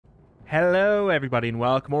Hello everybody and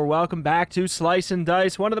welcome back to Slice and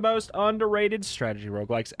Dice, one of the most underrated strategy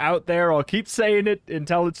roguelikes out there. I'll keep saying it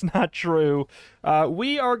until it's not true.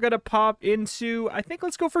 We are going to pop into, I think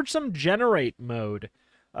let's go for some generate mode.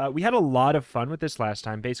 We had a lot of fun with this last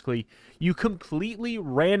time. Basically, you completely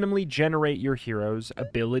randomly generate your heroes'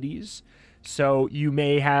 abilities. So you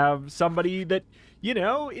may have somebody that, you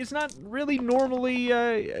know, is not really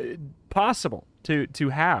normally possible to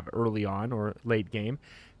have early on or late game.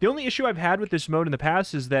 The only issue I've had with this mode in the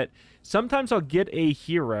past is that sometimes I'll get a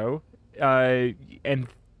hero and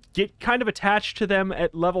get kind of attached to them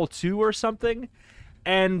at level 2 or something,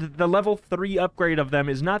 and the level 3 upgrade of them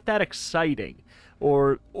is not that exciting.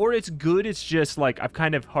 Or it's good, it's just like I've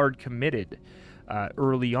kind of hard committed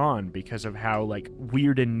early on because of how like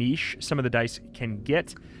weird and niche some of the dice can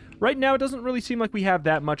get. Right now, it doesn't really seem like we have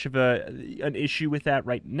that much of an issue with that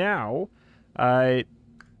right now.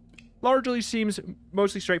 Largely seems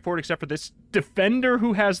mostly straightforward, except for this defender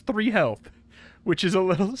who has 3 health, which is a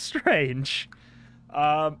little strange.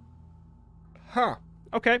 Okay,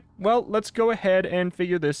 well, let's go ahead and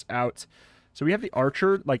figure this out. So we have the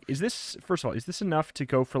archer. Like, is this, first of all, is this enough to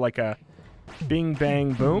go for like a bing,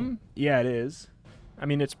 bang, boom? Yeah, it is. I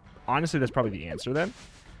mean, it's, honestly, that's probably the answer then.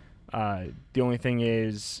 The only thing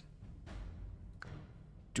is,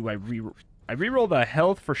 do I reroll the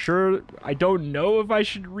health for sure. I don't know if I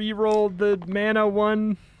should reroll the mana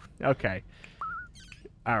one. Okay.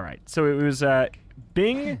 Alright, so it was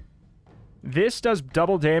Bing. This does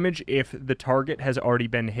double damage if the target has already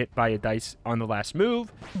been hit by a dice on the last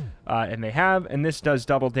move. And they have. And this does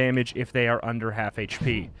double damage if they are under half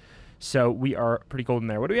HP. So we are pretty golden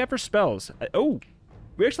there. What do we have for spells?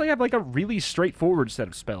 We actually have like a really straightforward set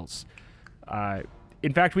of spells.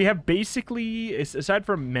 In fact, we have basically, aside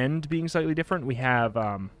from Mend being slightly different, we have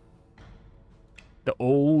the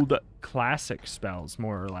old classic spells,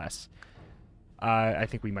 more or less. I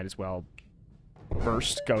think we might as well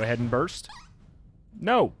burst. Go ahead and burst.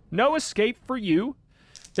 No. No escape for you.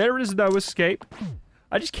 There is no escape.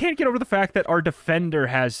 I just can't get over the fact that our defender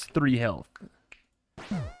has 3 health.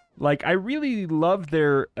 Like, I really love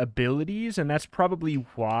their abilities, and that's probably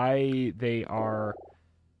why they are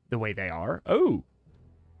the way they are. Oh.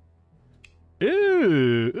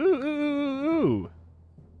 Ooh.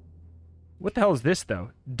 What the hell is this,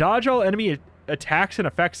 though? Dodge all enemy attacks and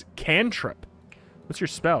effects cantrip. What's your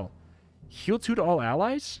spell? Heal 2 to all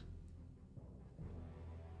allies?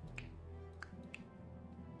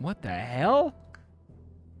 What the hell?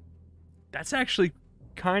 That's actually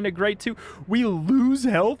kind of great, too. We lose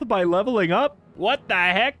health by leveling up? What the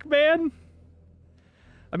heck, man?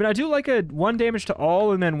 I mean, I do like a 1 damage to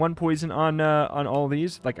all and then 1 poison on all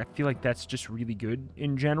these. Like, I feel like that's just really good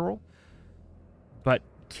in general. But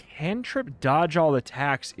cantrip dodge all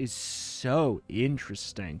attacks is so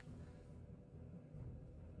interesting.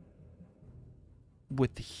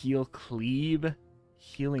 With the heal cleave.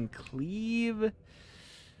 Healing cleave.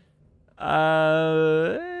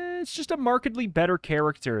 It's just a markedly better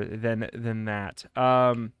character than that.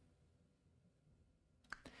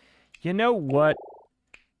 You know what?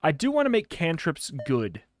 I do want to make cantrips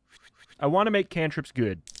good. I want to make cantrips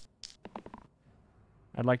good.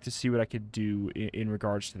 I'd like to see what I could do in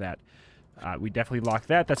regards to that. We definitely lock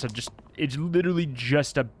that. That's it's literally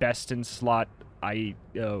just a best in slot.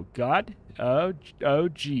 Oh god. Oh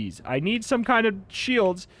geez. I need some kind of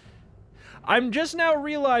shields. I'm just now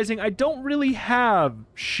realizing I don't really have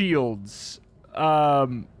shields. That's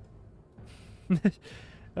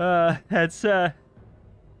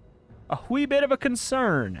a wee bit of a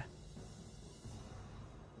concern.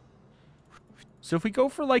 So if we go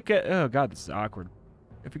for like a... Oh, God, this is awkward.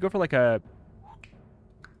 If we go for like a...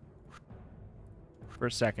 For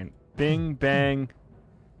a second. Bing, bang.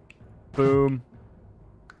 Boom.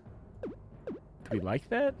 Do we like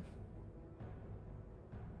that?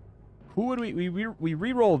 Who would we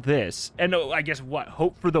re-roll this. And I guess what?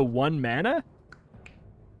 Hope for the 1 mana?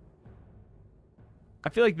 I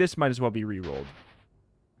feel like this might as well be re-rolled.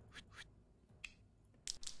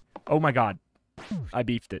 Oh my god. I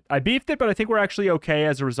beefed it. I beefed it, but I think we're actually okay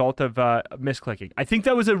as a result of misclicking. I think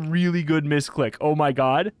that was a really good misclick. Oh my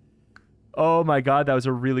god. Oh my god, that was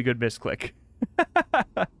a really good misclick.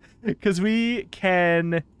 Because we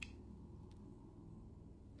can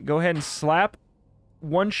go ahead and slap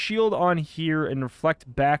 1 shield on here and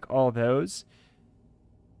reflect back all those.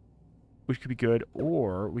 Which could be good.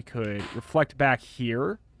 Or we could reflect back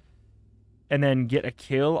here and then get a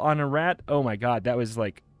kill on a rat. Oh my god, that was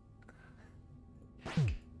like...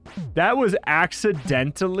 That was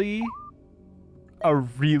accidentally a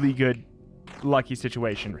really good lucky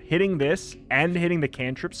situation. Hitting this and hitting the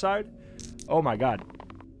cantrip side. Oh my god.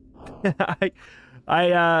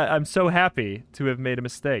 I'm so happy to have made a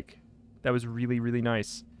mistake. That was really, really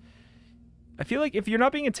nice. I feel like if you're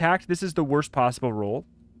not being attacked, this is the worst possible roll.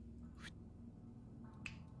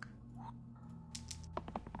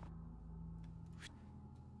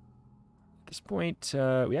 At this point,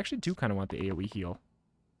 we actually do kind of want the AoE heal.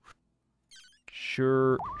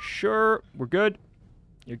 Sure, sure. We're good.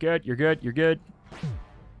 You're good, you're good, you're good.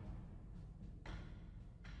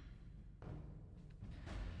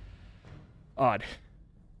 Odd.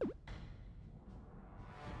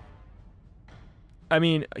 I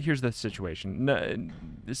mean, here's the situation. No,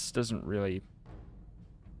 this doesn't really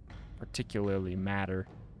particularly matter.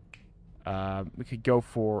 We could go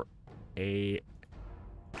for a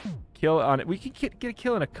kill on it. We could get a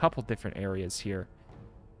kill in a couple different areas here.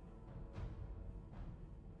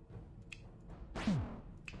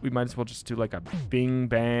 We might as well just do like a bing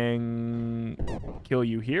bang kill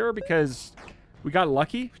you here because we got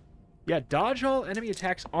lucky. Yeah, dodge all enemy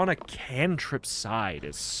attacks on a cantrip side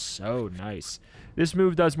is so nice. This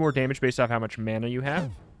move does more damage based off how much mana you have,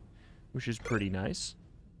 which is pretty nice.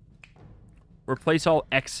 Replace all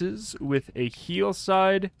X's with a heal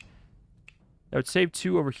side. That would save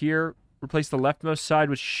 2 over here. Replace the leftmost side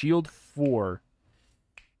with shield 4.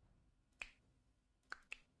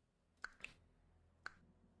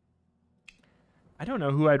 I don't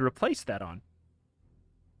know who I'd replace that on.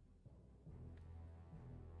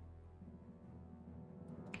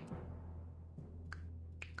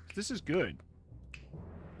 This is good.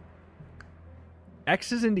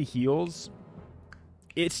 X's into heals.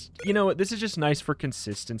 It's, you know what, this is just nice for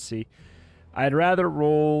consistency. I'd rather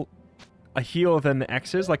roll a heal than the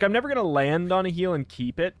X's. Like, I'm never going to land on a heal and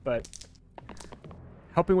keep it, but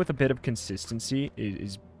helping with a bit of consistency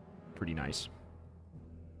is pretty nice.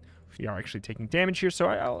 We are actually taking damage here, so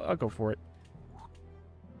I'll go for it.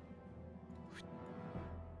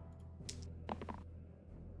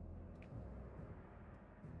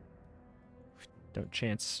 Don't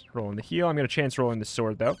chance rolling the heal. I'm going to chance rolling the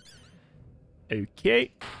sword, though.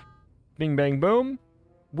 Okay. Bing, bang, boom.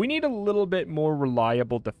 We need a little bit more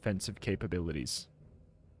reliable defensive capabilities.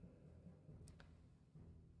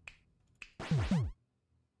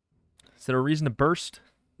 Is there a reason to burst?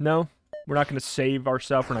 No. We're not going to save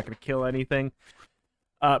ourselves. We're not going to kill anything.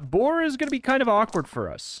 Boar is going to be kind of awkward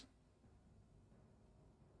for us.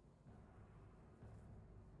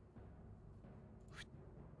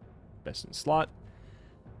 Best in slot.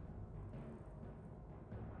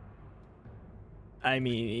 I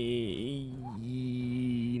mean,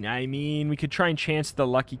 we could try and chance the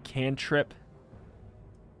lucky cantrip.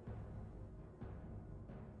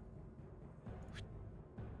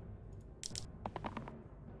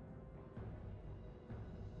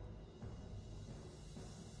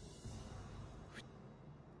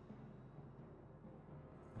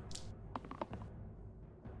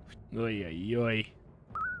 Oy, oy, oy.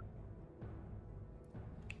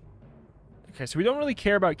 Okay, so we don't really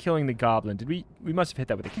care about killing the goblin. Did we? We must have hit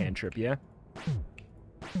that with a cantrip, yeah?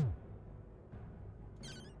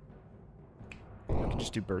 We can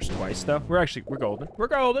just do burst twice, though. We're golden. We're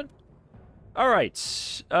golden. All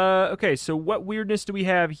right. Okay, so what weirdness do we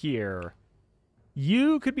have here?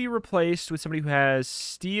 You could be replaced with somebody who has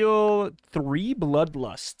steal 3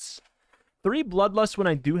 bloodlusts. 3 bloodlusts when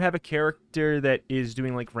I do have a character that is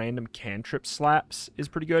doing, like, random cantrip slaps is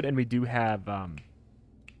pretty good. And we do have,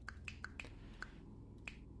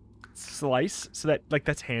 slice, so that, like,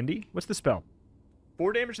 that's handy. What's the spell?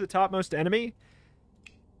 4 damage to the topmost enemy.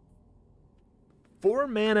 4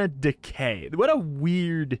 mana decay. What a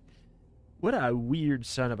weird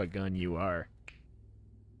son of a gun you are.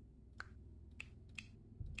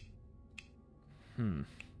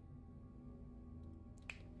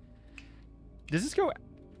 Does this go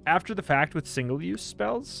after the fact with single-use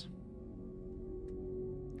spells?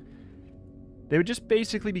 They would just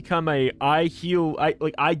basically become a I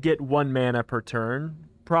get 1 mana per turn,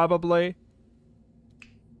 probably.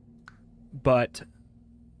 But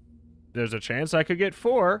there's a chance I could get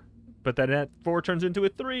 4, but then that 4 turns into a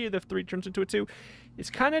 3, the 3 turns into a 2.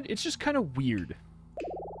 It's just kind of weird.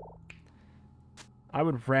 I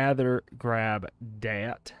would rather grab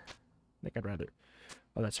that. I think I'd rather...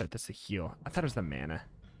 Oh, that's right, that's the heal. I thought it was the mana.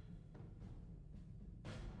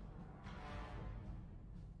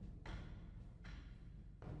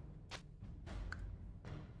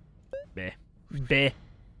 Beh. Beh.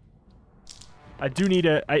 I do need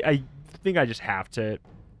a... I think I just have to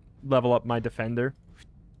level up my defender.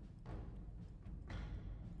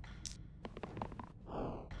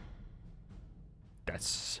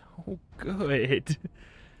 That's so good.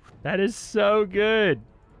 That is so good.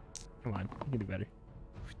 Come on, you can do better.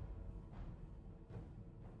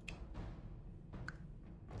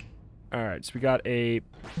 Alright, so we got a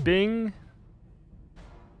bing.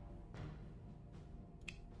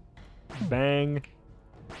 Bang.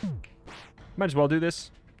 Might as well do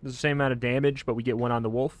this. There's the same amount of damage, but we get one on the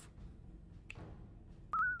wolf.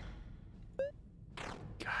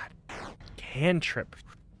 God. Cantrip.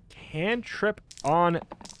 Cantrip on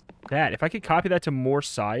that. If I could copy that to more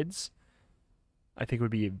sides, I think it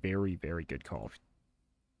would be a very, very good call.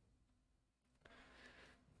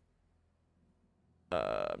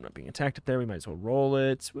 I'm not being attacked up there. We might as well roll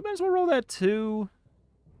it. We might as well roll that too.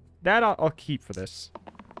 That I'll keep for this.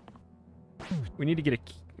 We need to get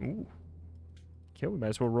a... Ooh. Okay, we might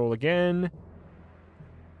as well roll again.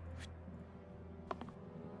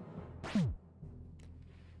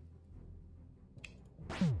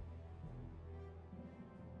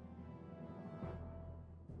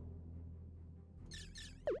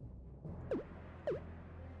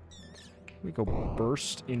 We go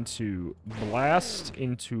burst into blast,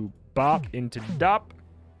 into bop, into dop.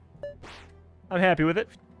 I'm happy with it.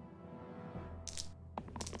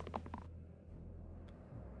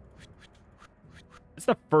 It's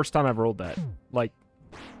the first time I've rolled that. Like,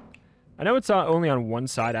 I know it's only on one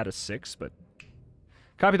side out of 6, but...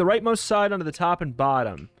 Copy the rightmost side onto the top and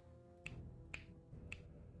bottom.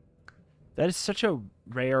 That is such a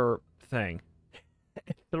rare thing.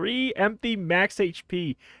 3 empty max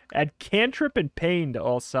HP. Add cantrip and pain to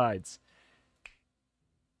all sides.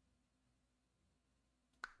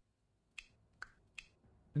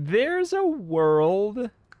 There's a world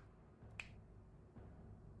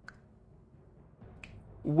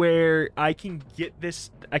where I can get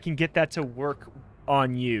this, I can get that to work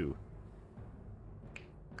on you.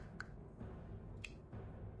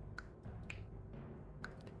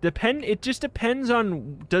 It just depends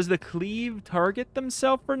on, does the cleave target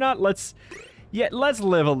themselves or not? Let's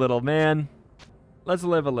live a little, man. Let's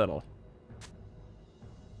live a little.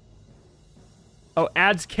 Oh,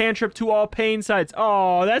 adds cantrip to all pain sides.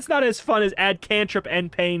 Oh, that's not as fun as add cantrip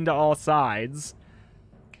and pain to all sides.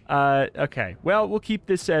 Okay. Well, we'll keep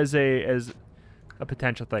this as a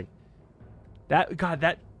potential thing. That'd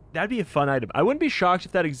be a fun item. I wouldn't be shocked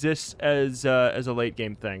if that exists as a late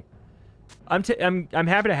game thing. I'm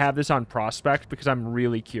happy to have this on prospect because I'm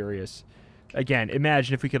really curious. Again,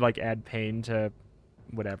 imagine if we could like add pain to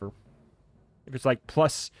whatever. If it's like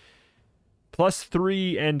plus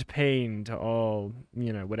 3 and pain to all,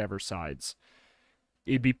 you know, whatever sides.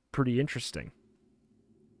 It'd be pretty interesting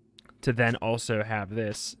to then also have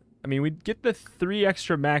this. I mean, we'd get the 3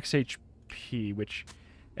 extra max HP, which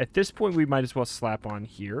at this point we might as well slap on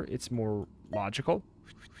here. It's more logical.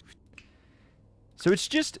 So it's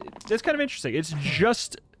just, that's kind of interesting. It's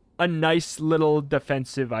just a nice little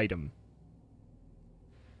defensive item.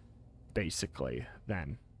 Basically,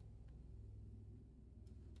 then.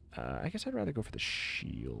 I guess I'd rather go for the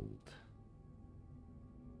shield.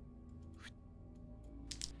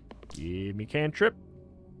 Give me cantrip.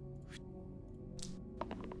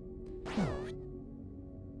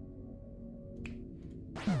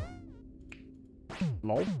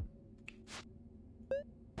 Lol.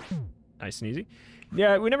 Nice and easy.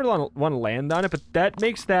 Yeah, we never want to land on it, but that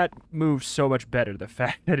makes that move so much better, the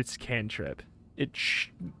fact that it's cantrip. It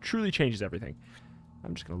truly changes everything.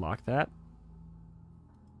 I'm just going to lock that.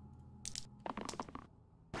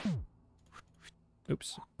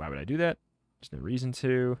 Oops. Why would I do that? There's no reason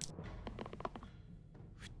to.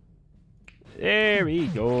 There we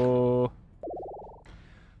go.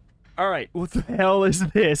 Alright, what the hell is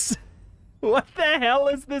this? What the hell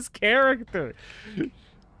is this character?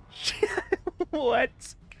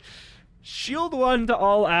 What? Shield 1 to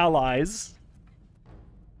all allies.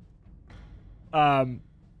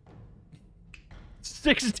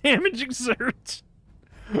 6 damage exert.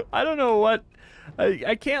 I don't know what...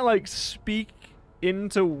 I can't, like, speak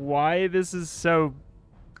into why this is so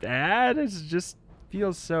bad. It just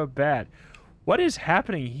feels so bad. What is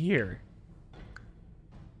happening here?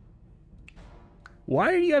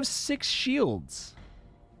 Why do you have 6 shields?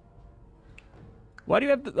 Why do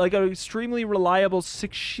you have, like, an extremely reliable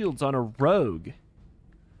 6 shields on a rogue?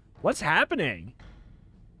 What's happening?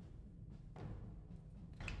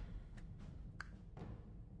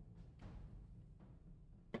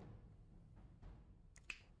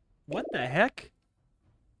 What the heck?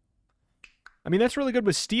 I mean, that's really good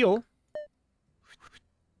with steel.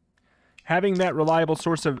 Having that reliable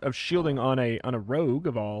source of shielding on a rogue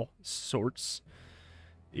of all sorts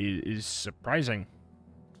is surprising.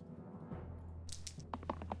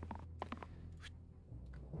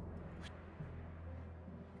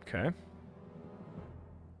 Okay.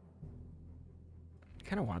 I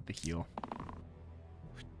kind of want the heal.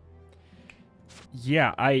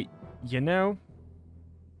 Yeah, you know,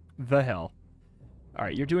 the hell? All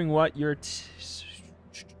right, you're doing what? You're...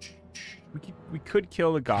 we could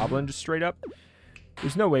kill the goblin just straight up.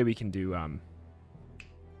 There's no way we can do...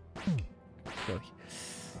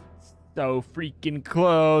 So freaking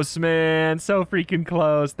close, man. So freaking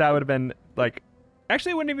close. That would have been, like...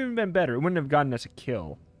 Actually, it wouldn't have even been better. It wouldn't have gotten us a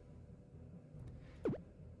kill.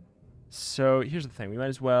 So, here's the thing. We might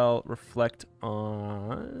as well reflect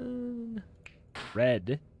on...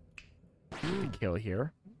 red. The kill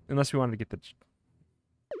here. Unless we wanted to get the...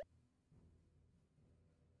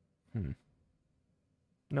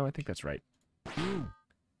 No, I think that's right. I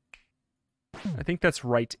think that's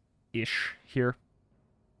right-ish here.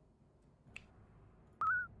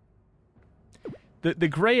 The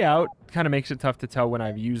gray out kind of makes it tough to tell when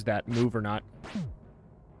I've used that move or not.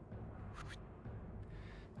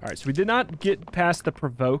 Alright, so we did not get past the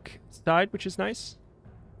provoke side, which is nice.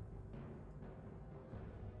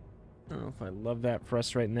 I don't know if I love that for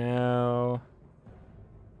us right now.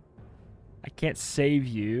 I can't save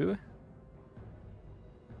you.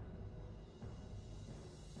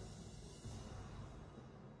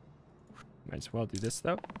 Might as well do this,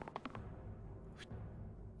 though.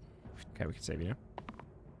 Okay, we can save you now.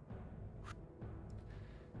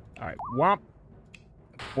 Alright, womp.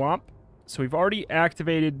 Womp. So we've already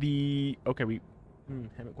activated the... Okay, we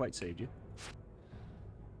haven't quite saved you.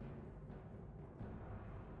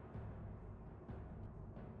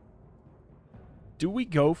 Do we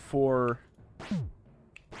go for...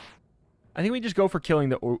 I think we just go for killing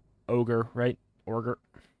the ogre, right? Ogre.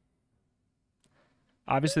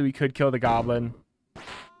 Obviously, we could kill the goblin.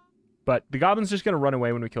 But the goblin's just going to run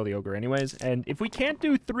away when we kill the ogre anyways. And if we can't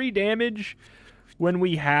do 3 damage when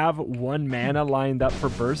we have 1 mana lined up for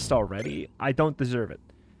burst already, I don't deserve it.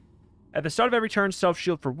 At the start of every turn,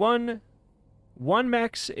 self-shield for 1. 1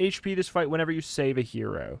 max HP this fight whenever you save a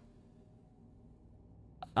hero.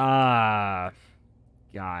 God,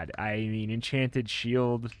 I mean, Enchanted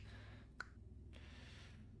Shield...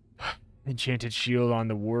 Enchanted Shield on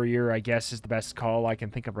the warrior, I guess, is the best call I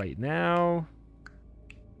can think of right now.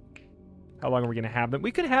 How long are we going to have them?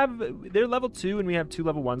 We could have... They're level 2 and we have 2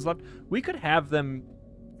 level 1s left. We could have them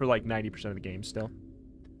for like 90% of the game still.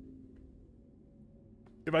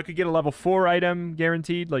 If I could get a level 4 item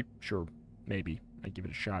guaranteed, like, sure, maybe. I'd give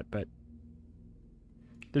it a shot, but...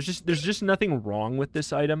 There's just nothing wrong with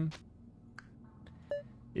this item.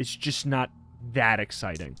 It's just not that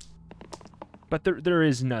exciting. But there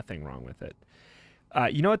is nothing wrong with it.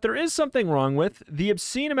 You know what? There is something wrong with the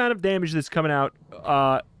obscene amount of damage that's coming out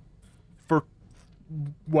for,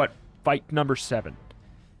 what, fight number 7.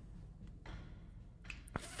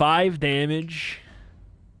 5 damage.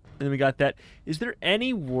 And then we got that. Is there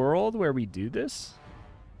any world where we do this?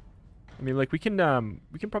 I mean, like, we can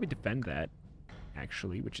probably defend that,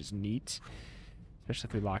 actually, which is neat. Especially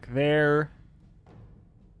if we lock there.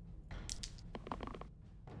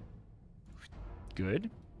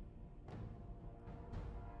 Good.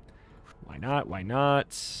 Why not? Why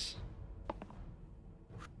not?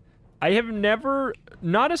 I have never,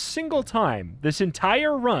 not a single time, this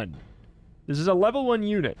entire run, this is a level 1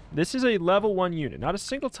 unit. This is a level 1 unit. Not a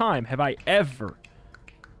single time have I ever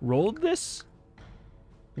rolled this.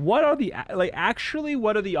 What are the, like, actually,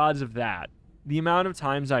 what are the odds of that? The amount of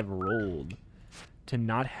times I've rolled to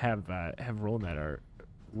not have rolled that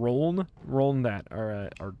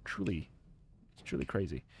are truly... It's really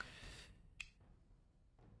crazy.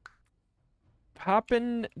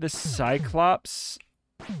 Popping the Cyclops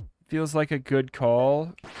feels like a good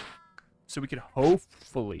call. So we could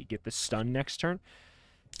hopefully get the stun next turn.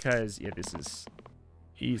 Because, yeah,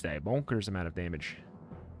 he's a bonkers amount of damage.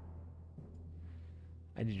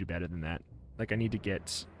 I need to do better than that. Like, I need to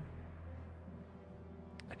get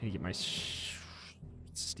my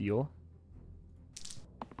steel.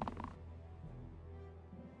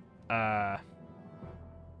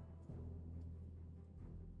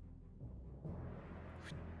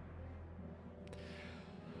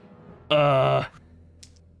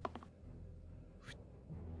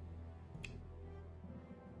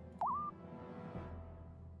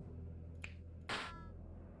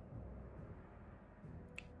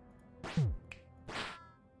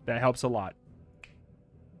 That helps a lot.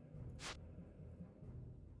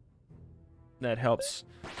 That helps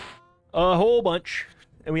a whole bunch.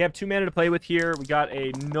 And we have 2 mana to play with here. We got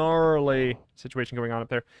a gnarly situation going on up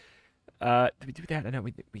there. Did we do that? No,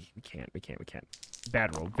 we can't. We can't.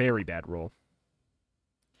 Bad roll. Very bad roll.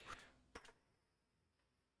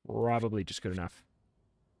 Probably just good enough.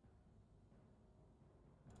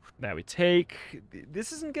 That we take.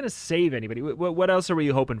 This isn't going to save anybody. What else are we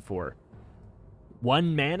hoping for?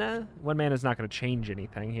 1 mana? 1 mana is not going to change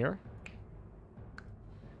anything here.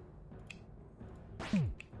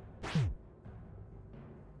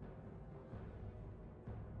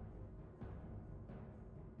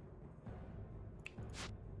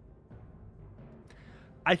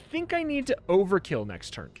 I think I need to overkill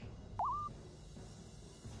next turn.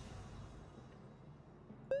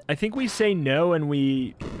 I think we say no and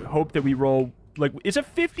we hope that we roll... Like, it's a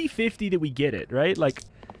 50-50 that we get it, right? Like,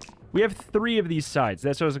 we have 3 of these sides.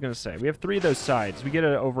 That's what I was going to say. We have 3 of those sides. We get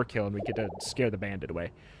an overkill and we get to scare the bandit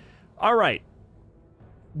away. All right.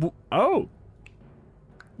 Oh.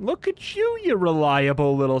 Look at you, you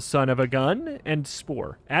reliable little son of a gun. And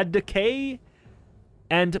Spore. Add Decay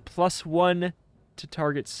and +1 to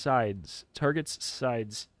target sides. Target's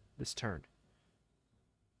sides this turn.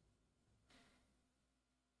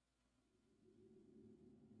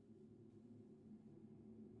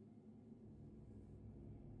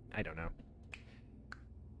 I don't know.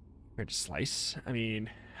 Here to slice. I mean,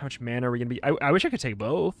 how much mana are we going to be? I wish I could take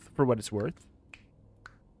both for what it's worth.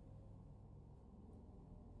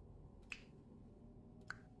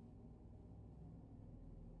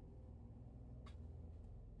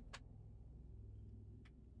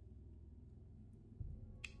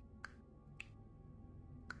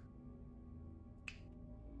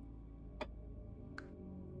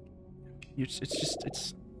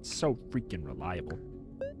 It's so freaking reliable.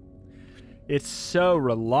 It's so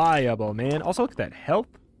reliable, man. Also, look at that health.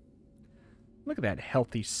 Look at that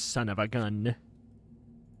healthy son of a gun.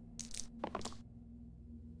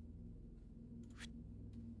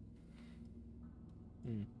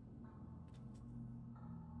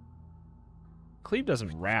 Cleave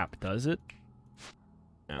doesn't wrap, does it?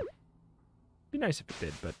 No. Be nice if it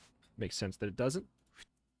did, but makes sense that it doesn't.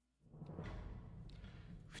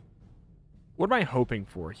 What am I hoping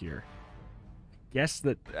for here? Guess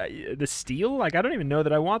that the steel? Like, I don't even know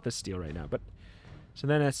that I want the steel right now, but... So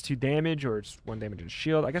then that's 2 damage, or it's 1 damage and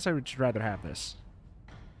shield. I guess I would just rather have this.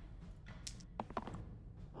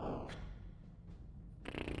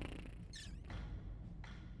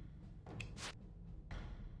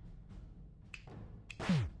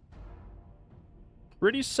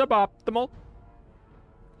 Pretty suboptimal.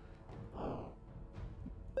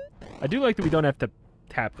 I do like that we don't have to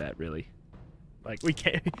tap that, really. Like, we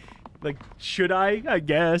can't... Like, should I? I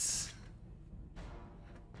guess.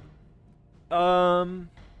 Do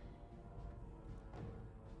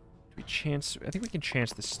we chance... I think we can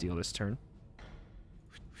chance the steal this turn.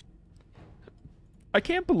 I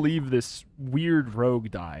can't believe this weird rogue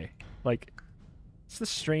die. Like, it's the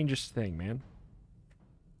strangest thing, man.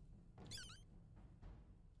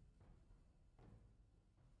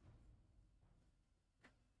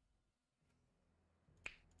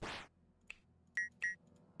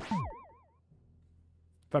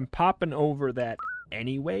 If I'm popping over that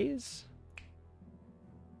anyways...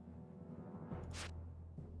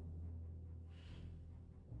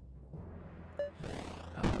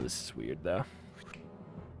 Oh, this is weird, though.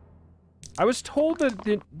 I was told that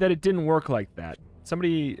it didn't work like that.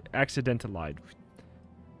 Somebody accidentally lied.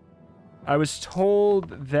 I was told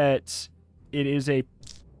that it is a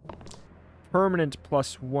permanent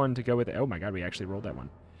 +1 to go with it. Oh my god, we actually rolled that one.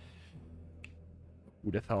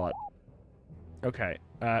 Who'd have thought? Okay.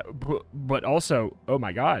 But also, oh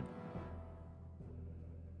my god.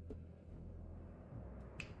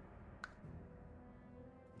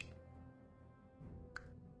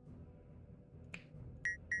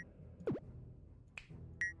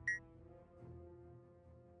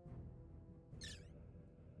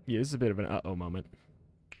 Yeah, this is a bit of an uh-oh moment.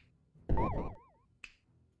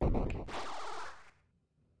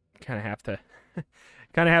 Kind of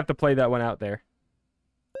have to play that one out there.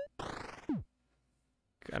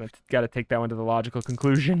 Gotta take that one to the logical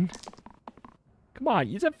conclusion. Come on,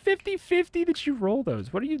 it's a 50-50 that you roll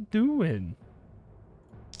those. What are you doing?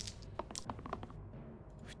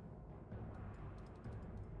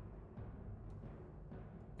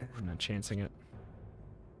 I'm not chancing it.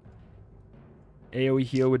 AoE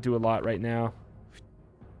heal would do a lot right now.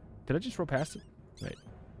 Did I just roll past it? Right.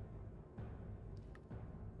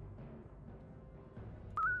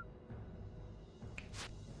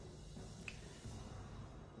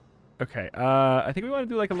 Okay, I think we want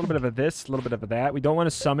to do like a little bit of a this, a little bit of a that. We don't want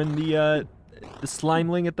to summon the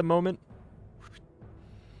Slimeling at the moment.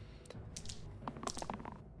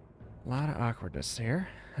 A lot of awkwardness here.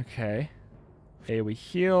 Okay. AoE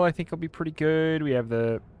heal, I think will be pretty good. We have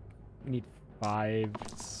the... We need 5...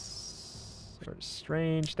 Sort of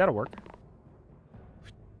strange. That'll work.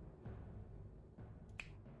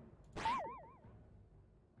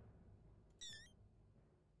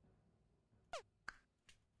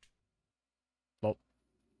 Well.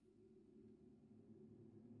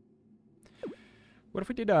 What if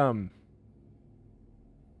we did,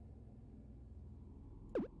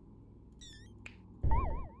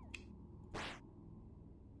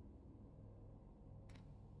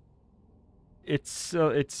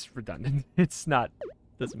 it's redundant. It's not,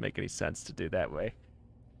 doesn't make any sense to do that way.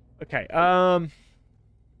 Okay, eh.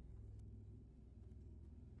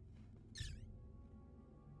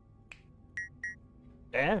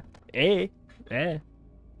 I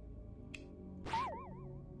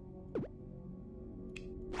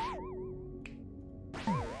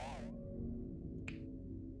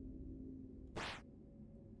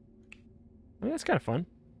mean, that's kind of fun.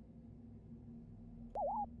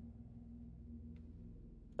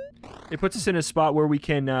 It puts us in a spot where we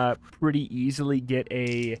can pretty easily get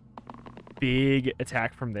a big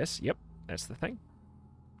attack from this. Yep, that's the thing.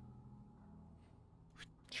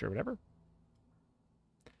 Sure, whatever.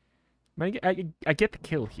 I get the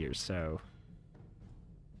kill here, so...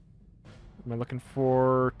 Am I looking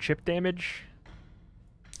for chip damage?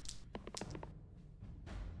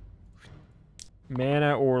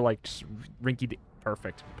 Mana or, like, just rinky...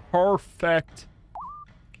 Perfect. Perfect!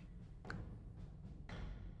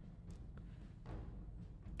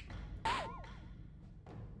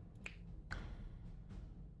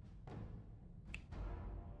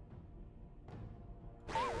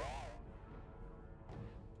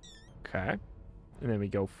 Okay. And then we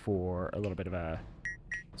go for a little bit of a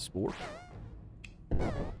spore.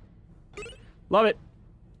 Love it.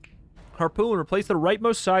 Harpoon, replace the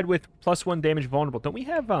rightmost side with +1 damage vulnerable. Don't we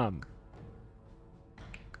have, I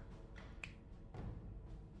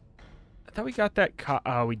thought we got that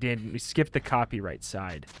oh, we didn't. We skipped the copyright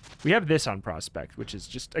side. We have this on Prospect, which is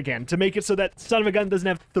just, again, to make it so that son of a gun doesn't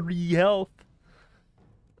have 3 health.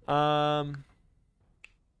 That's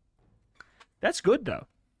good, though.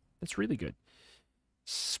 That's really good.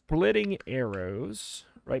 Splitting arrows.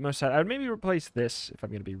 Rightmost side. I would maybe replace this, if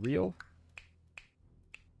I'm going to be real.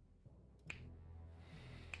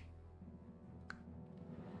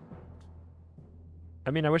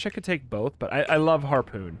 I mean, I wish I could take both, but I love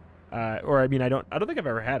Harpoon. Or, I mean, I don't think I've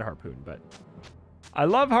ever had Harpoon, but I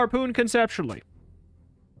love Harpoon conceptually.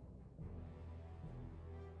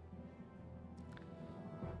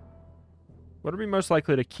 What are we most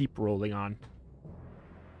likely to keep rolling on?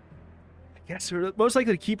 I guess we're most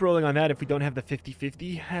likely to keep rolling on that if we don't have the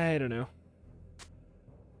 50-50. I don't know.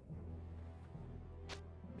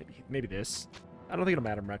 Maybe this. I don't think it'll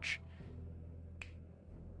matter much.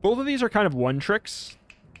 Both of these are kind of one tricks.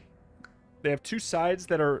 They have 2 sides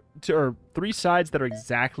that are, or 3 sides that are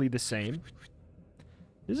exactly the same.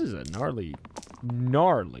 This is a gnarly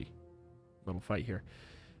little fight here.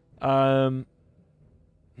 Not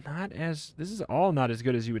as, this is all not as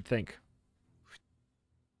good as you would think.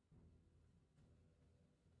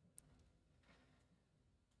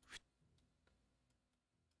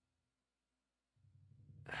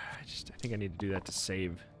 I think I need to do that to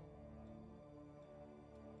save.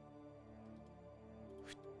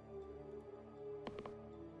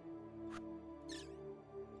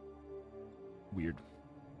 Weird.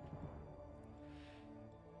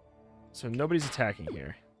 So nobody's attacking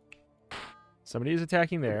here. Somebody is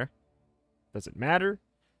attacking there. Does it matter?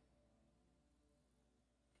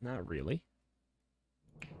 Not really.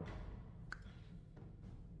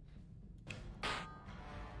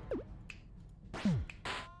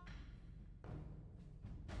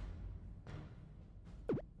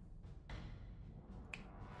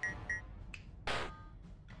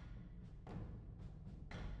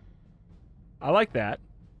 I like that.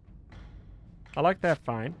 I like that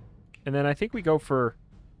fine. And then I think we go for...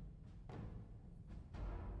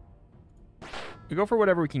 We go for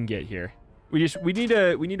whatever we can get here. We need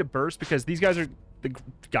to burst because these guys are... The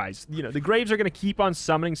guys, you know, the Graves are going to keep on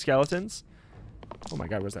summoning skeletons. Oh my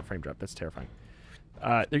god, where's that frame drop? That's terrifying.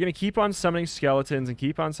 They're going to keep on summoning skeletons and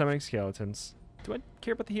keep on summoning skeletons. Do I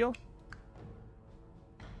care about the heal?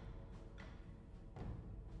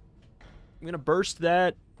 I'm going to burst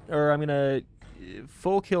that. Or I'm going to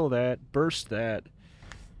full kill that, burst that.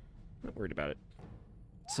 I'm not worried about it.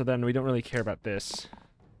 So then we don't really care about this.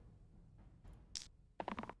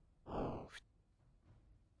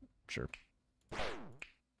 Sure.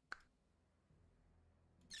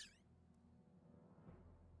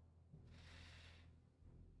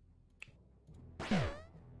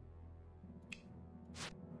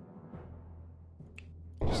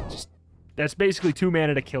 That's basically 2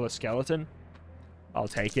 mana to kill a skeleton. I'll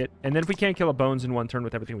take it. And then if we can't kill a bones in 1 turn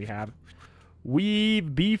with everything we have,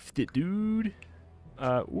 we've beefed it, dude.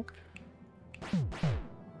 Oop.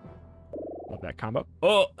 Love that combo.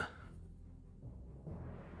 Oh!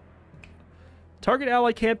 Target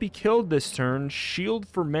ally can't be killed this turn. Shield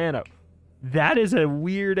for mana. That is a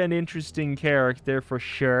weird and interesting character for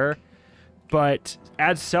sure. But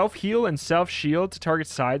add self-heal and self-shield to target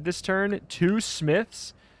side this turn. 2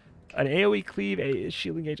 smiths. An AoE cleave, a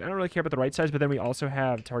shield engage. I don't really care about the right size, but then we also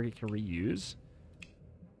have target can reuse.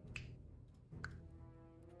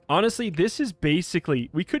 Honestly, this is basically...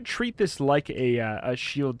 We could treat this like a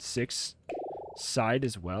shield 6 side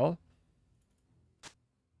as well.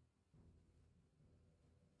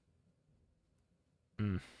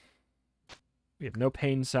 We have no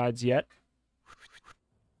pain sides yet.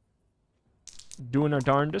 Doing our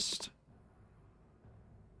darndest.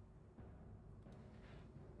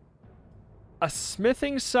 A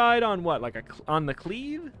smithing side on what? Like on the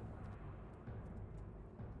cleave?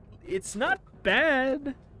 It's not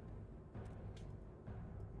bad.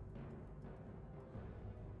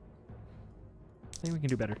 I think we can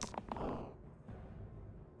do better.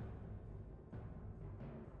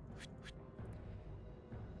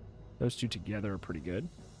 Those two together are pretty good.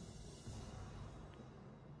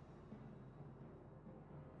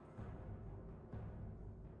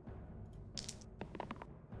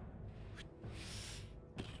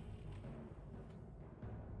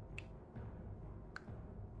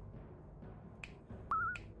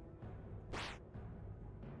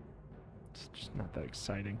 It's just not that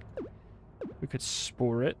exciting. We could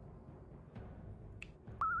spore it.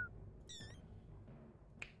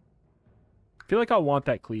 I feel like I'll want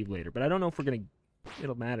that cleave later, but I don't know if we're gonna...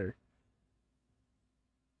 It'll matter.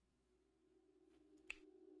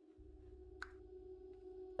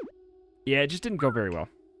 Yeah, it just didn't go very well.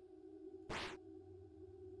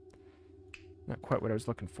 Not quite what I was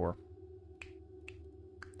looking for.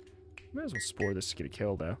 Might as well spore this to get a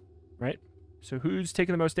kill, though. Right? So who's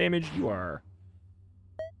taking the most damage? You are.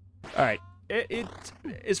 Alright.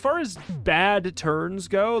 As far as bad turns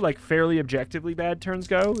go, like fairly objectively bad turns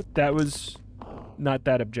go, that was not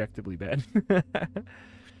that objectively bad.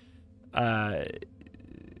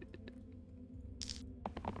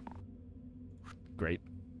 Great.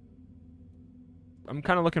 I'm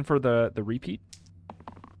kind of looking for the repeat.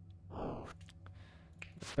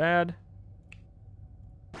 Bad.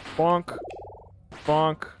 Bonk.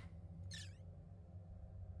 Bonk.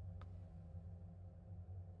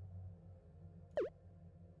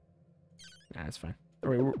 Nah, that's fine. Oh,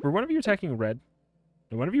 wait, were one of you attacking red?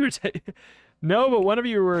 No, one of you were no, but one of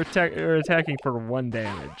you were attacking for 1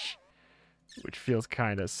 damage. Which feels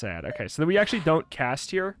kind of sad. Okay, so we actually don't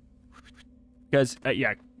cast here. Because,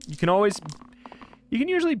 yeah, you can always... You can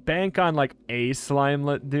usually bank on, like, a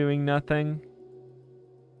Slimelet doing nothing.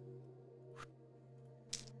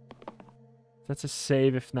 That's a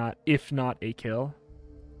save, if not a kill.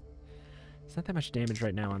 It's not that much damage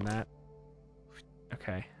right now on that.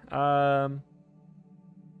 Okay.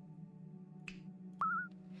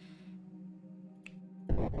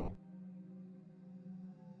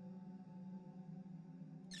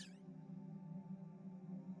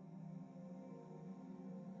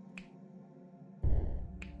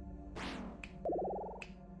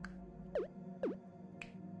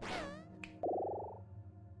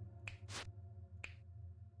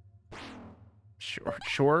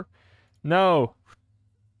 Sure. No.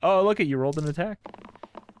 Oh, look at you rolled an attack.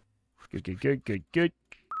 Good.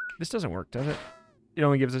 This doesn't work, does it? It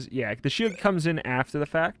only gives us... Yeah, the shield comes in after the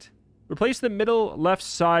fact. Replace the middle left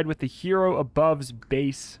side with the hero above's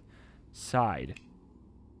base side.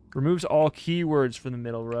 Removes all keywords from the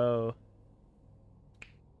middle row.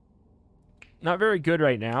 Not very good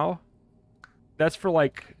right now. That's for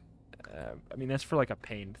like... I mean, that's for like a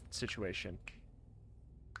pain situation.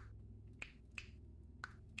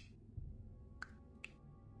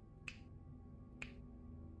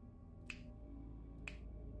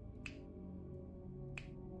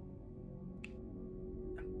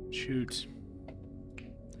 Shoot.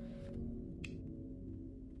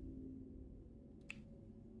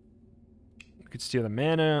 You could steal the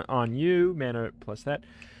mana on you. Mana plus that.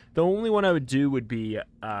 The only one I would do would be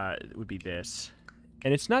this.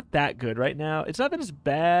 And it's not that good right now. It's not that it's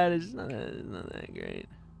bad. It's not that great.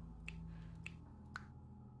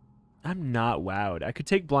 I'm not wowed. I could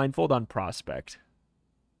take Blindfold on Prospect.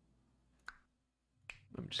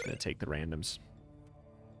 I'm just going to take the randoms.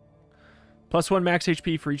 +1 max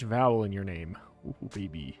HP for each vowel in your name. Ooh,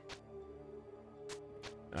 baby.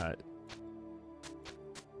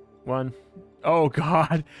 1. Oh,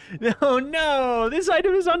 God. No. This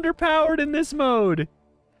item is underpowered in this mode.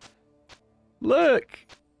 Look.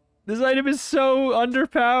 This item is so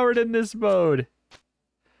underpowered in this mode.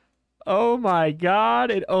 Oh, my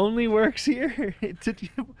God. It only works here.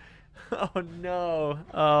 Oh, no.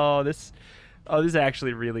 Oh, this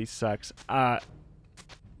actually really sucks.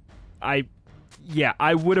 Yeah,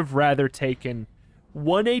 I would have rather taken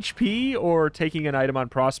 1 HP or taking an item on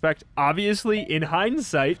Prospect. Obviously, in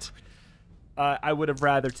hindsight, I would have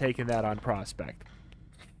rather taken that on Prospect.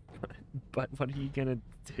 But what are you gonna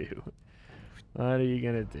do? What are you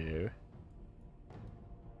gonna do?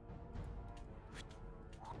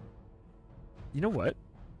 You know what?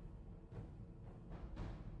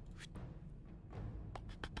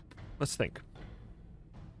 Let's think.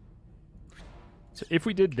 So if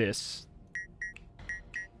we did this,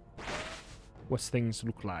 what's things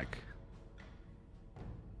look like?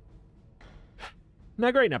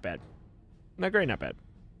 Not great, not bad. Not great, not bad.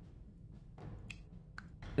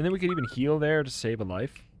 And then we could even heal there to save a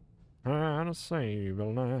life. To save a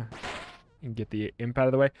life. And get the imp out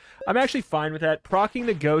of the way. I'm actually fine with that. Proccing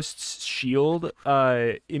the ghost's shield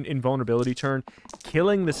in invulnerability turn,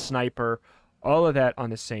 killing the sniper, all of that on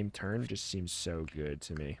the same turn just seems so good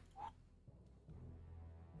to me.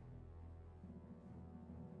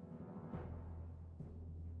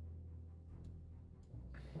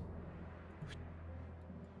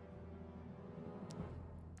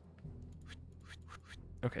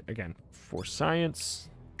 Okay, again, for science.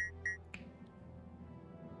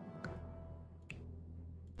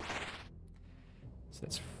 So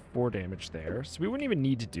that's 4 damage there. So we wouldn't even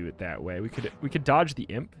need to do it that way. We could dodge the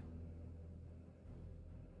imp.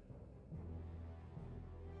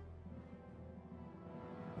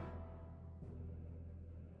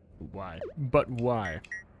 Why? But why?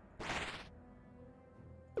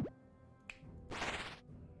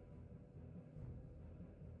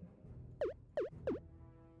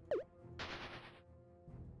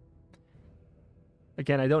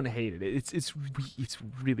 Again, I don't hate it. It's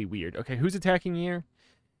really weird. Okay, who's attacking here?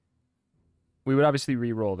 We would obviously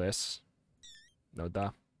re-roll this. No duh.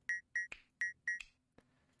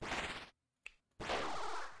 We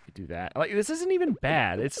do that. Like, this isn't even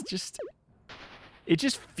bad. It's just... It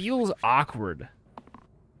just feels awkward.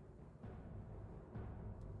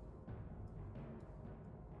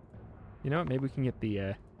 You know what? Maybe we can get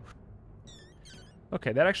the...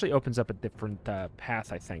 Okay, that actually opens up a different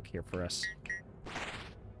path, I think, here for us.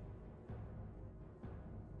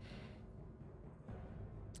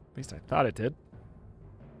 At least I thought it did.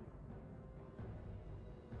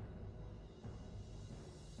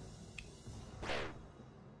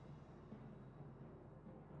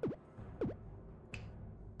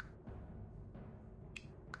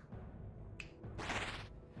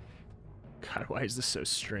 God, why is this so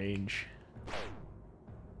strange?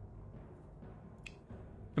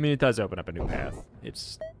 I mean, it does open up a new path.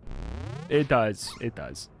 It does.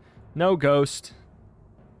 No ghost.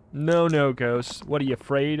 No ghost. What are you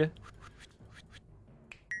afraid?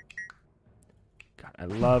 God, I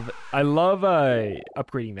love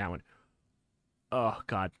upgrading that one. Oh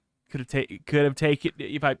God, could have taken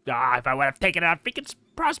if I would have taken it on freaking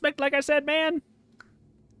prospect like I said, man.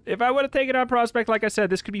 If I would have taken it on prospect like I said,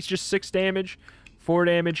 this could be just 6 damage, 4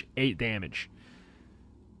 damage, 8 damage.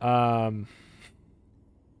 12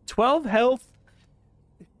 health.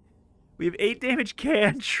 We have 8 damage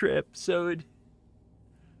cantrip, so it...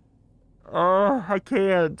 Oh, I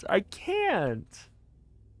can't.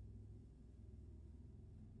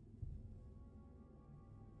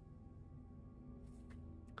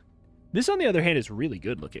 This, on the other hand, is really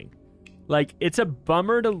good looking. Like, it's a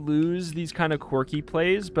bummer to lose these kind of quirky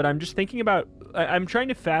plays, but I'm just thinking about... I'm trying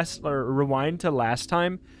to rewind to last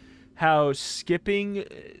time, how skipping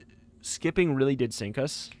really did sink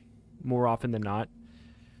us more often than not.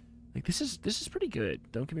 Like, this is pretty good.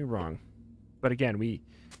 Don't get me wrong. But again,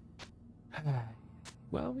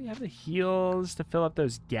 well, we have the heals to fill up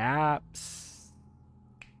those gaps.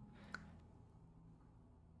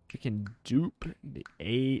 We can dupe the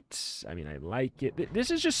 8. I mean, I like it.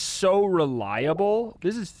 This is just so reliable.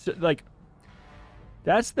 This is like,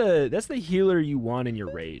 that's the healer you want in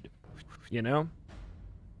your raid, you know?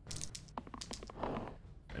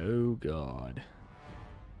 Oh God.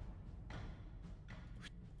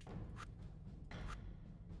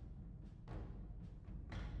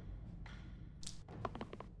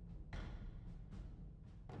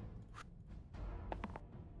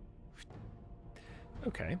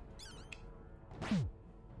 Okay.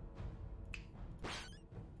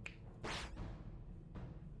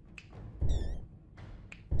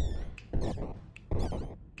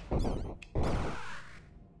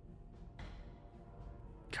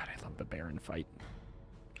 God, I love the Baron fight.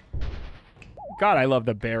 God, I love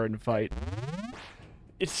the Baron fight.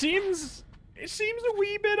 It seems a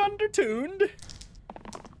wee bit undertuned.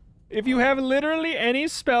 If you have literally any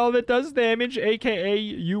spell that does damage, aka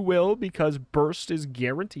you will, because burst is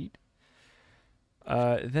guaranteed,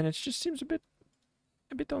 then it just seems a bit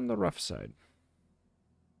on the rough side.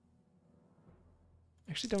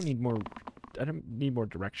 Actually, I don't need more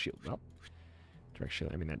direct shield. Well, direct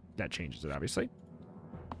shield, I mean, that changes it, obviously.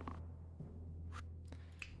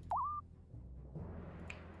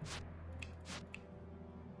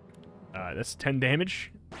 That's 10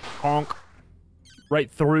 damage. Honk. Right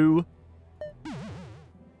through.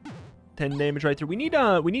 10 damage right through. We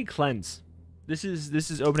need cleanse. This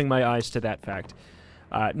is opening my eyes to that fact.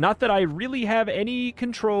 Not that I really have any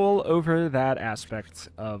control over that aspect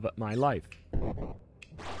of my life.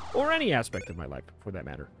 Or any aspect of my life, for that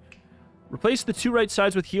matter. Replace the 2 right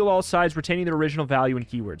sides with heal all sides, retaining their original value and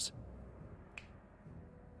keywords.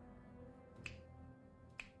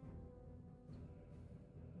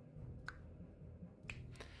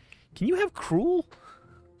 Can you have cruel?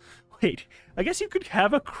 Wait, I guess you could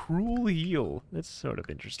have a cruel heal. That's sort of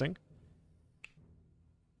interesting.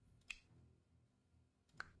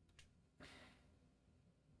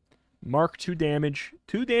 Mark 2 damage.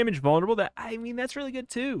 2 damage vulnerable. I mean, that's really good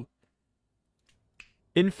too.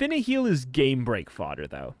 Infinite heal is game break fodder,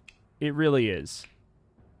 though. It really is.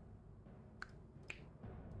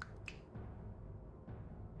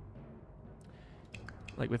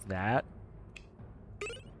 Like with that.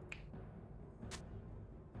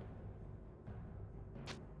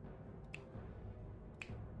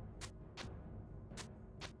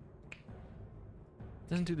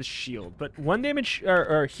 Doesn't do the shield, but 1 damage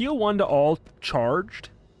or heal 1 to all charged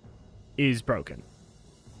is broken.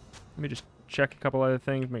 Let me just check a couple other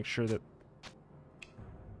things, make sure that.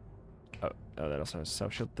 Oh, that also has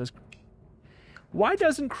self shield. Why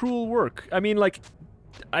doesn't cruel work? I mean, like,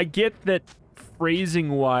 I get that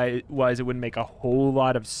phrasing wise it wouldn't make a whole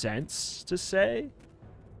lot of sense to say,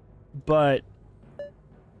 but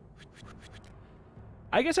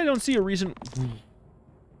I guess I don't see a reason.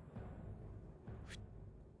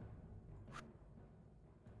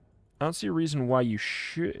 I don't see a reason why you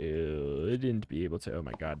shouldn't be able to. Oh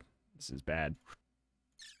my god, this is bad.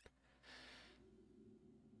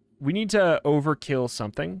 We need to overkill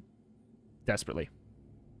something desperately.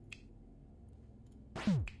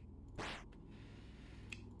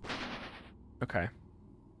 Okay.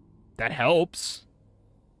 That helps.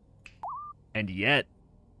 And yet.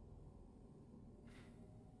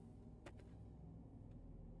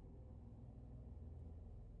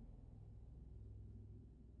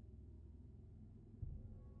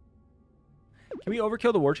 Can we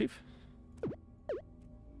overkill the war chief?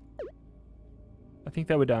 I think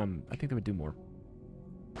that would do more.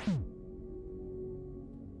 I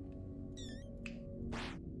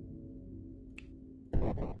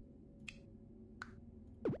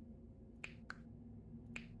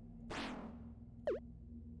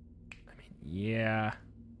mean, yeah.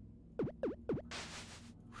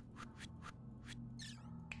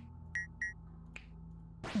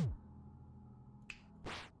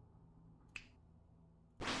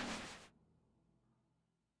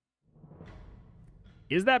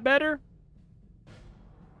 Is that better?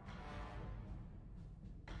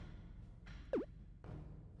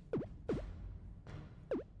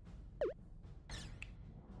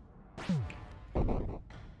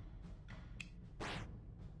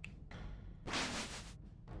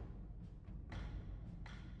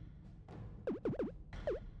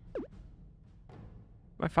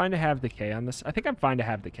 Am I fine to have the K on this? I think I'm fine to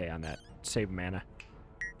have the K on that. Save mana.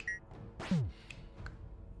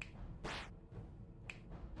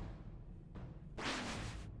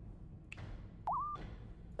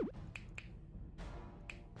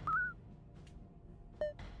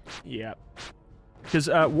 Yep. Because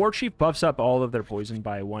War Chief buffs up all of their poison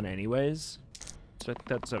by 1 anyways. So I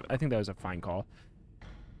think that was a fine call.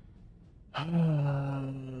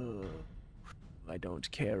 I don't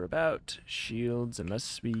care about shields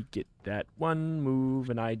unless we get that 1 move,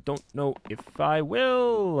 and I don't know if I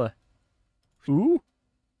will. Ooh.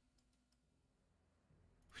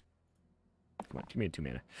 Come on, give me a 2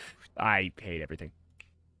 mana. I hate everything.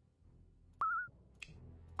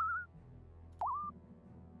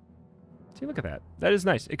 See, look at that. That is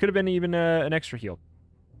nice. It could have been even an extra heal.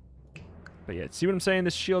 But yeah, see what I'm saying?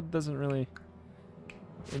 This shield doesn't really...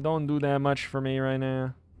 It don't do that much for me right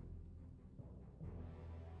now.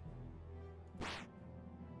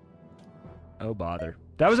 Oh, bother.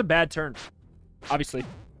 That was a bad turn. Obviously.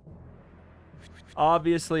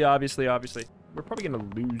 Obviously. We're probably going to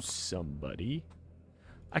lose somebody.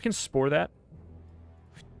 I can spore that.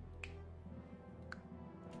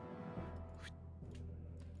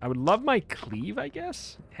 I would love my cleave, I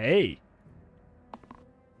guess. Hey.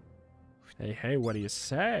 Hey, what do you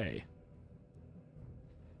say?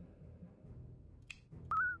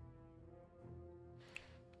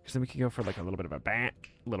 Because then we can go for like a little bit of a bat.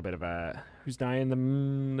 A little bit of a... Who's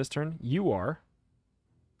dying this turn? You are.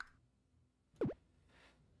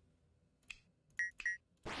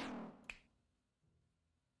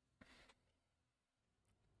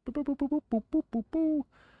 Boop, boop, boop, boop, boop, boop, boop, boop.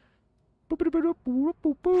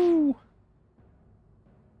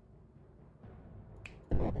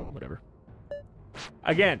 Whatever.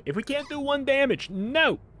 Again, if we can't do 1 damage,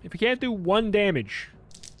 no! If we can't do 1 damage,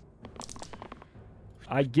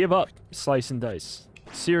 I give up Slice and Dice.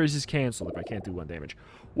 Series is canceled if I can't do 1 damage.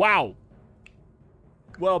 Wow!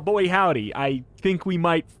 Well, boy howdy, I think we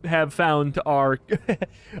might have found our...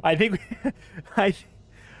 I think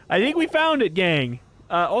we found it, gang.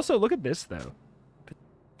 Also, look at this, though.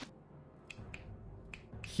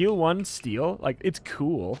 Heal 1, steal. Like, it's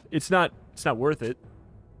cool. It's not worth it,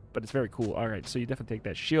 but it's very cool. All right, so you definitely take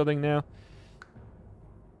that shielding now.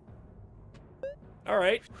 All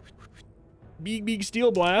right. Big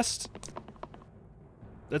Steel Blast.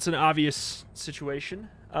 That's an obvious situation.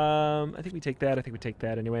 I think we take that. I think we take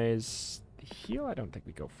that anyways. The heal, I don't think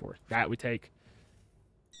we go for. That we take.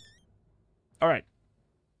 All right.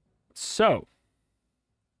 So,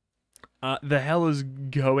 the hell is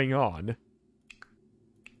going on?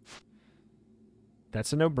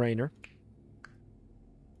 That's a no-brainer.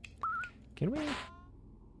 Can we?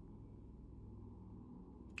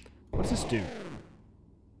 What does this do?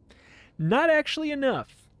 Not actually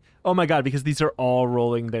enough. Oh my god, because these are all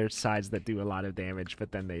rolling their sides that do a lot of damage,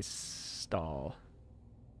 but then they stall.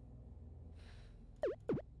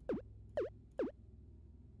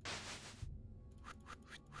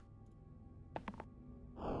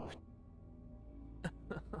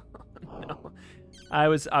 No. I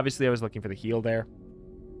was looking for the heal there.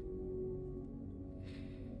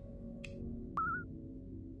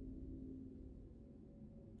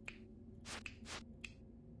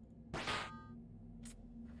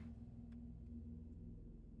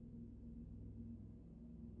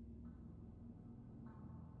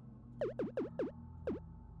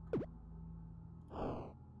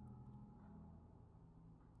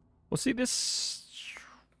 Well, see, this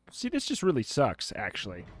just really sucks,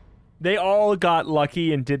 actually. They all got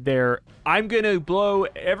lucky and did their, I'm going to blow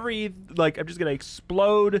every, like, I'm just going to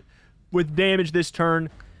explode with damage this turn,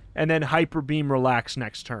 and then Hyper Beam Relax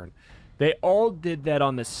next turn. They all did that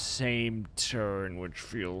on the same turn, which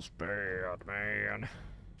feels bad, man.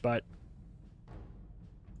 But...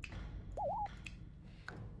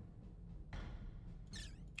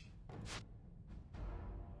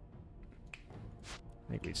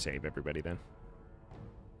 I think we save everybody then.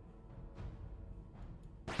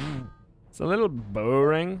 It's a little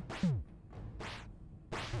boring,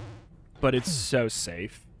 but it's so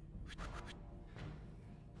safe.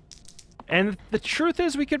 And the truth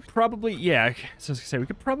is, we could probably, yeah, so I was gonna say, we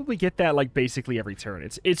could probably get that like basically every turn.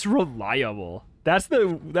 It's reliable. That's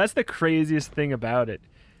the craziest thing about it,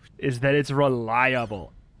 is that it's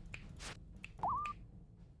reliable.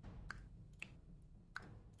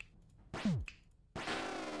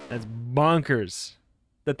 That's bonkers.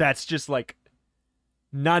 That's just like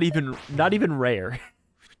not even rare.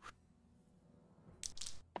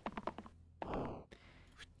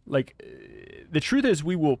 Like the truth is,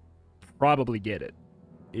 we will probably get it.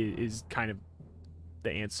 Is kind of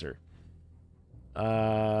the answer.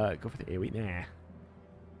 Go for the AoE. Nah.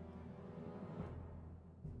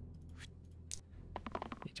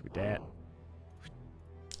 Need to with that.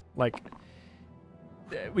 Like,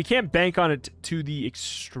 we can't bank on it to the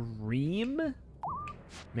extreme.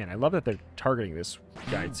 Man, I love that they're targeting this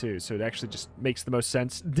guy too, so it actually just makes the most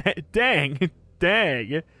sense. Dang.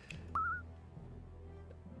 Dang.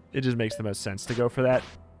 It just makes the most sense to go for that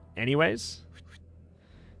anyways.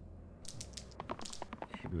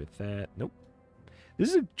 Maybe with that. Nope.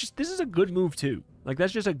 This is a good move too. Like,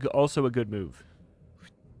 that's just also a good move.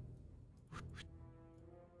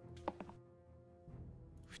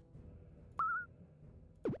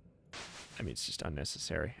 I mean, it's just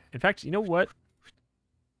unnecessary. In fact, you know what?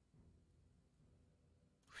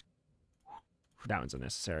 That one's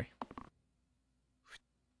unnecessary.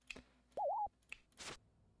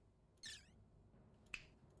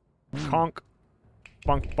 Conk.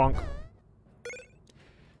 Bonk, bonk.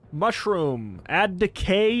 Mushroom. Add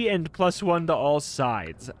decay and +1 to all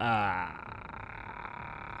sides.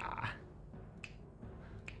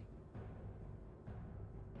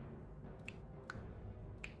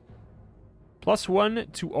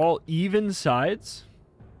 +1 to all even sides.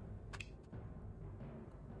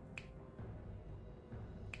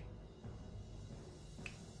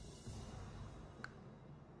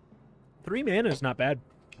 Three mana is not bad.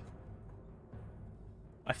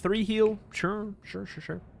 A 3 heal? Sure.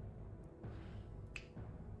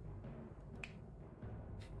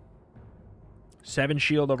 7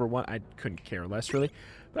 shield over 1. I couldn't care less, really.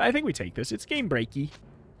 But I think we take this. It's game breaky.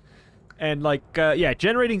 And, like, yeah,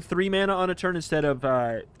 generating 3 mana on a turn instead of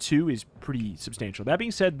 2 is pretty substantial. That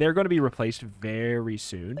being said, they're going to be replaced very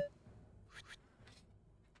soon.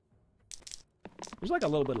 There's like a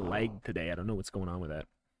little bit of lag today. I don't know what's going on with that.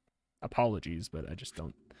 Apologies, but I just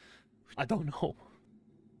don't... I don't know.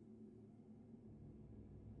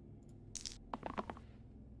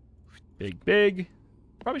 Big, big.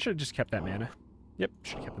 Probably should have just kept that mana. Yep,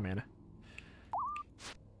 should have kept the mana.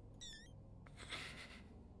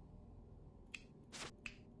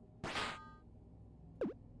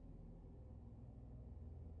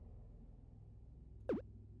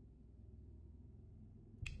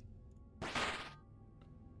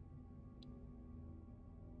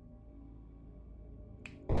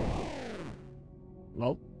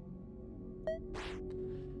 Well,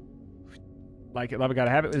 like it, love it, gotta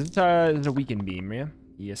have it. Is it a weakened beam, yeah?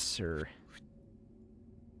 Yes, sir.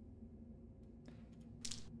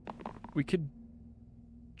 We could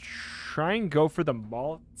try and go for the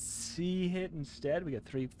multi hit instead. We got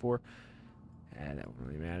 3, 4. That won't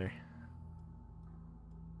really matter.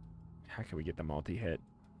 How can we get the multi hit?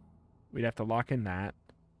 We'd have to lock in that.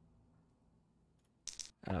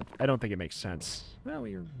 I don't think it makes sense. Well,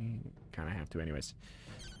 we kind of have to anyways.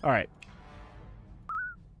 All right.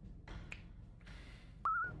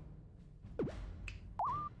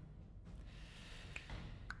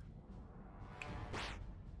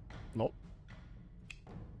 Nope.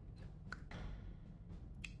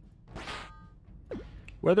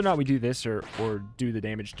 Whether or not we do this or do the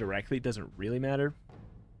damage directly doesn't really matter.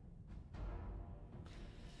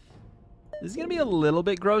 This is going to be a little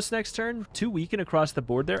bit gross next turn. 2 weaken across the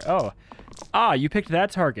board there. Oh. Ah, you picked that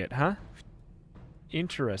target, huh?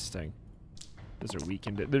 Interesting. Those are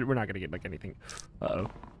weakened. We're not going to get, like, anything. Uh-oh.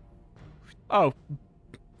 Oh.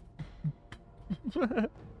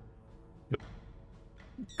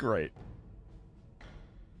 Great.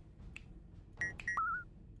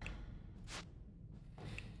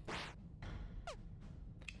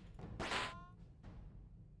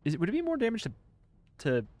 Would it be more damage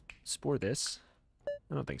to spore this?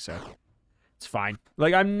 I don't think so. It's fine.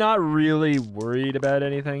 Like, I'm not really worried about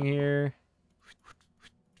anything here.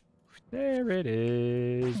 There it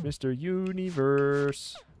is, Mr.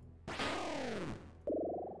 Universe.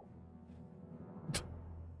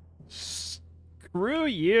 Screw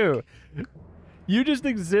you. You just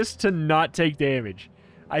exist to not take damage.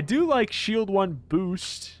 I do like shield 1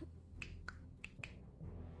 boost.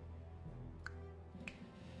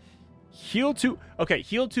 Heal 2. Okay,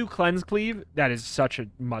 heal 2 cleanse cleave. That is such a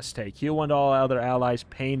must take. Heal 1 to all other allies.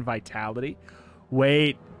 Pain vitality.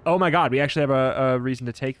 Wait. Oh my god, we actually have a reason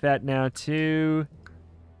to take that now too.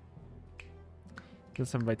 Get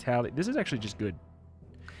some vitality. This is actually just good.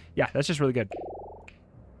 Yeah, that's just really good.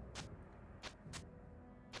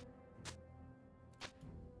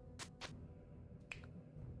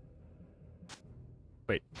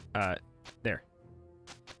 Wait, there.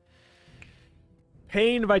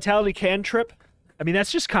 Pain, vitality, cantrip. I mean,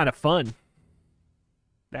 that's just kind of fun.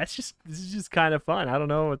 This is just kind of fun. I don't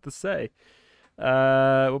know what to say.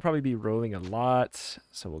 We'll probably be rolling a lot,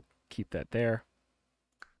 so we'll keep that there.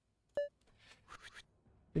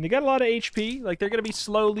 And they got a lot of HP. Like, they're going to be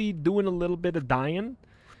slowly doing a little bit of dying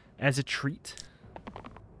as a treat.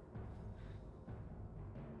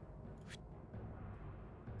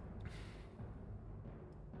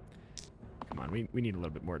 Come on, we need a little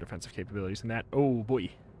bit more defensive capabilities than that. Oh, boy.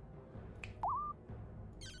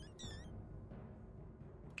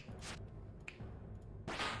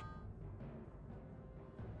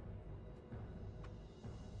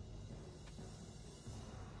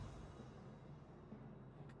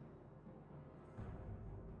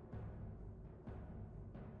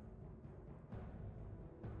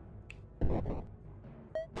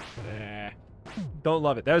 Don't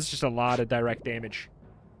love it. That was just a lot of direct damage.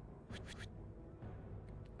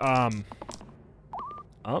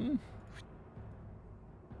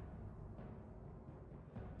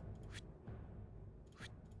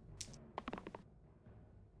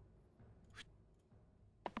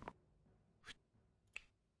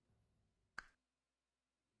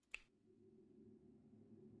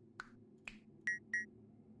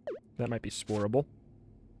 That might be sporable.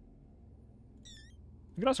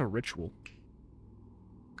 You can also ritual.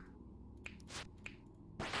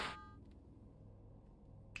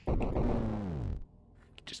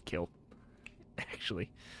 Just kill. Actually,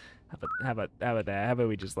 how about that? How about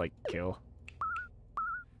we just like kill?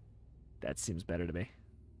 That seems better to me.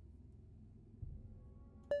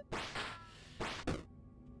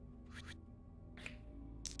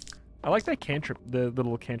 I like that cantrip, the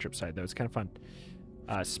little cantrip side though. It's kind of fun.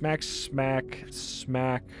 Smack, smack,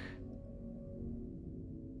 smack.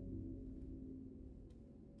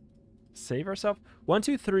 Save ourselves. 1,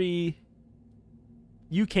 2, 3.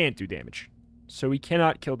 You can't do damage, so we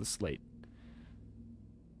cannot kill the slate.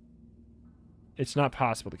 It's not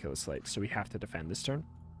possible to kill a slate, so we have to defend this turn.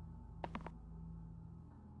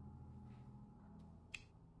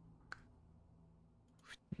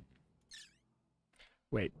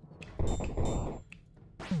 Wait.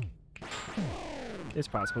 It's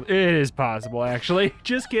possible. It is possible, actually.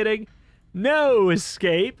 Just kidding. No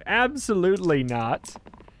escape. Absolutely not.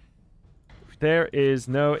 There is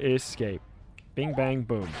no escape. Bing, bang,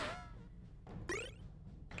 boom.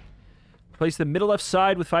 Place the middle left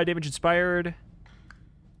side with 5 damage inspired.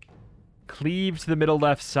 Cleave to the middle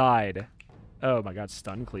left side. Oh my god,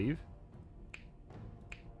 stun cleave.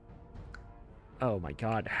 Oh my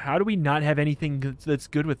god, how do we not have anything that's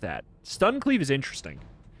good with that? Stun cleave is interesting.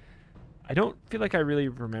 I don't feel like I really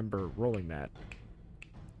remember rolling that.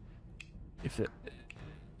 If it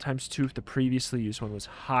 ×2 if the previously used one was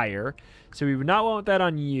higher. So we would not want that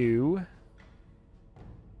on you.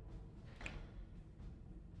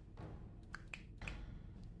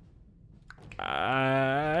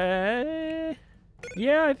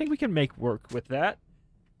 Yeah, I think we can make work with that.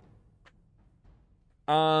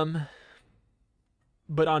 But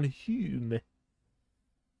on whom?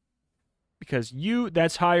 Because you,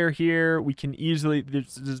 that's higher here. We can easily,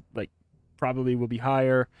 this is like, probably will be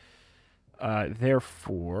higher.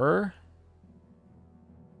 Therefore,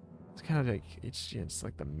 it's kind of like, it's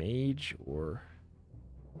like the mage or...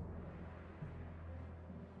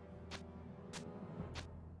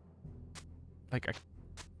 Like,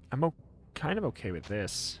 I'm kind of okay with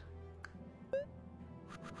this.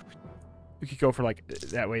 We could go for, like,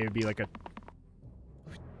 that way it would be like a...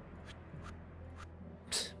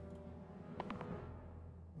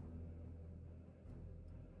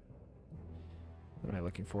 What am I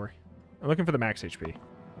looking for? I'm looking for the max HP.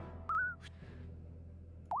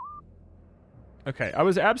 Okay, I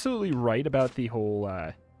was absolutely right about the whole,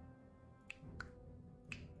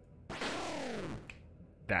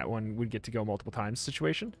 that one would get to go multiple times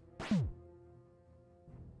situation.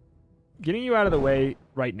 Getting you out of the way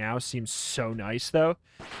right now seems so nice, though.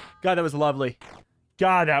 God, that was lovely.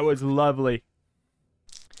 God, that was lovely.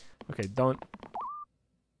 Okay, don't...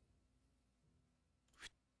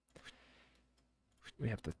 We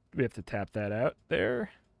have to tap that out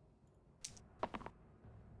there.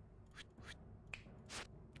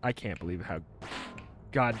 I can't believe how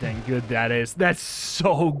god dang good that is. That's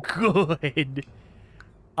so good.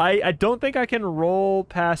 I don't think I can roll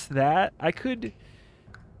past that. I could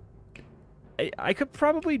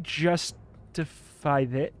probably justify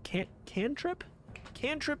that. Cantrip?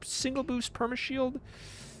 Cantrip, single boost, permashield?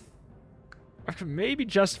 I could maybe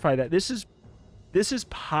justify that. This is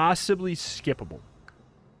possibly skippable.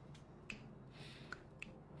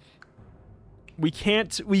 We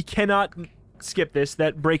cannot skip this.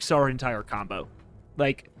 That breaks our entire combo.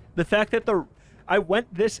 Like, the fact that I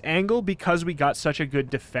went this angle because we got such a good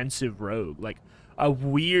defensive rogue. Like, a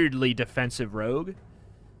weirdly defensive rogue.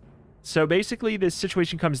 So basically, this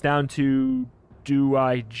situation comes down to, do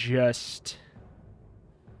I just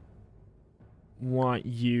want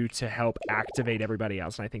you to help activate everybody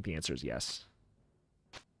else? And I think the answer is yes.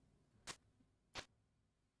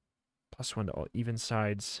 +1 to all even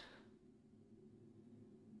sides.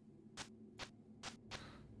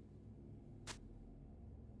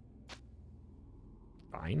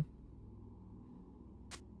 Fine.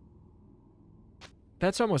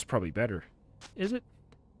 That's almost probably better. Is it?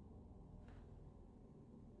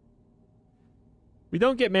 We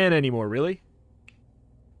don't get mana anymore, really?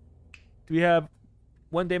 Do we have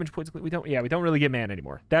 1 damage point? We don't. Yeah, we don't really get mana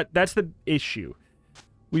anymore. That's the issue.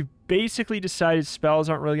 We've basically decided spells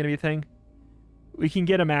aren't really going to be a thing. We can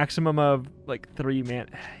get a maximum of, like, 3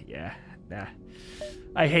 mana. Yeah, nah.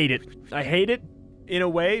 I hate it. I hate it in a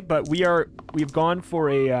way, but we've gone for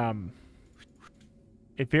a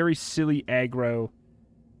very silly aggro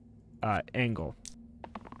angle.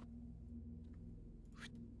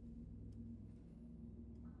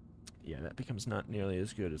 Yeah, that becomes not nearly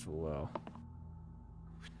as good as well.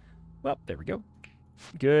 Well, there we go.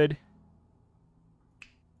 Good.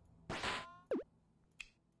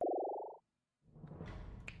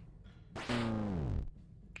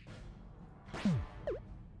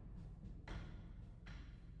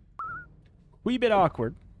 Wee bit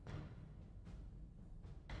awkward.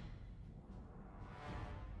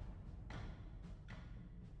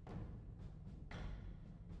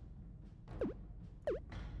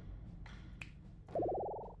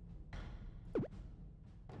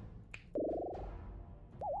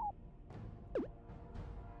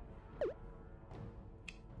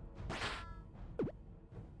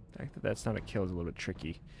 The fact that that's not a kill is a little bit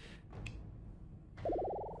tricky.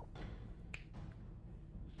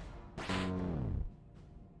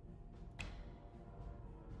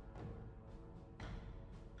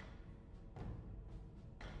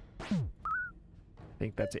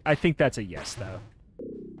 I think that's a yes, though.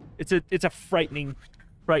 It's a frightening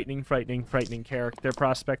character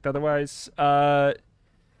prospect otherwise. I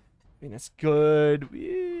mean, that's good.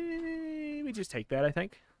 We just take that, I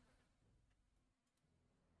think.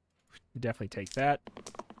 We definitely take that.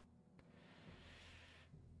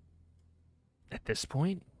 At this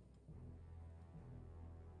point.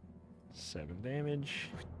 7 damage.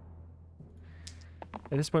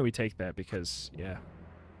 At this point, we take that because, yeah.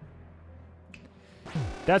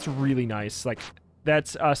 That's really nice. Like,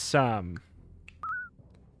 that's us,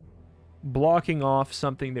 blocking off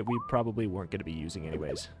something that we probably weren't going to be using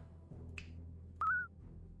anyways.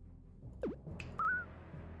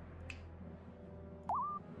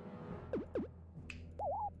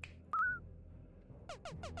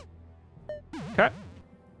 Okay.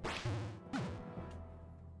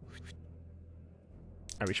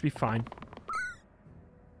 Alright, we should be fine.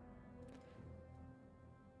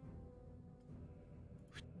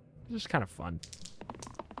 This is kind of fun.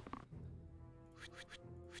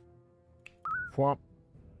 Whomp.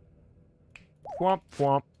 Whomp,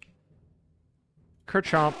 whomp.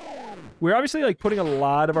 Kerchomp. We're obviously, like, putting a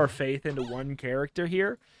lot of our faith into one character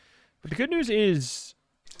here. But the good news is,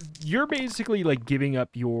 you're basically, like, giving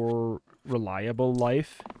up your reliable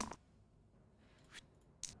life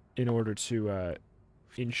in order to,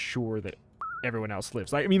 ensure that everyone else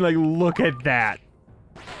lives. Like, I mean, like, look at that.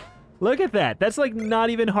 Look at that. That's, like, not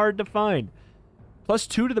even hard to find. +2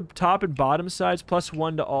 to the top and bottom sides,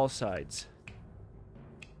 +1 to all sides.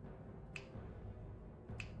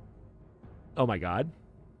 Oh my god.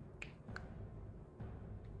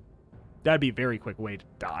 That'd be a very quick way to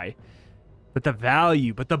die. But the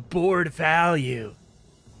value, but the board value.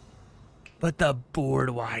 But the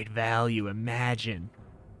board-wide value, imagine.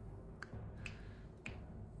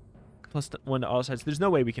 +1 to all sides. There's no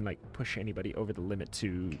way we can, like, push anybody over the limit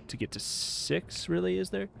to get to 6, really, is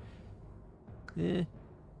there? Eh.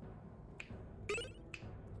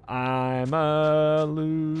 I'm a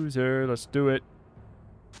loser. Let's do it.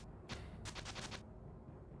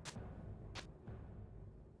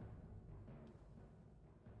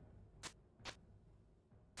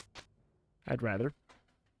 I'd rather.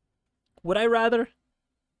 Would I rather?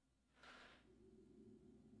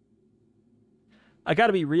 I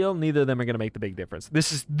gotta be real, neither of them are gonna make the big difference.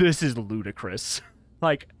 This is ludicrous.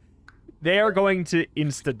 Like, they are going to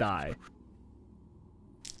insta-die.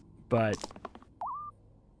 But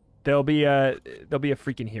they'll be a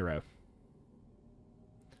freaking hero.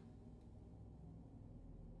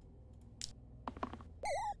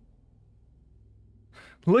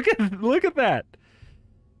 Look at that.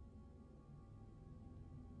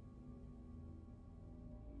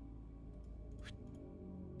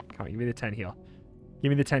 Come on, give me the 10 heal. Give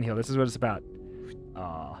me the 10 heal. This is what it's about.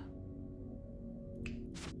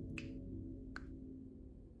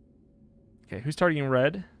 Okay, who's targeting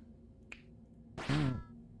red?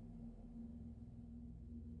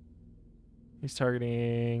 He's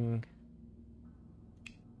targeting...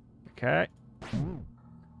 Okay.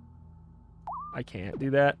 I can't do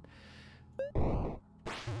that. Look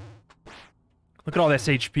at all this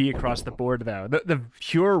HP across the board, though. The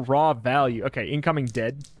pure raw value. Okay, incoming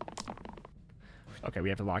dead. Okay, we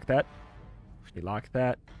have to lock that. We lock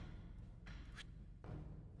that.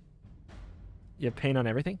 You have pain on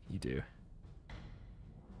everything? You do.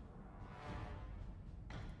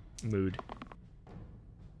 Mood.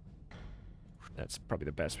 That's probably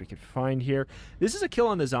the best we could find here. This is a kill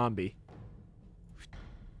on the zombie.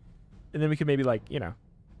 And then we could maybe, like, you know,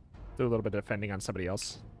 do a little bit of defending on somebody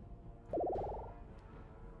else.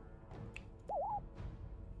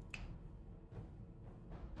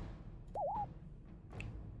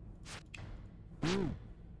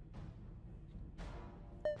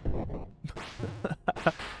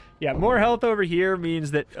 Yeah, more health over here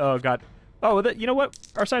means that... Oh, God. Oh, you know what?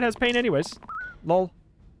 Our side has pain anyways. Lol.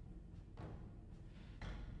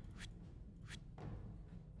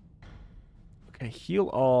 Okay, heal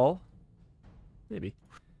all. Maybe.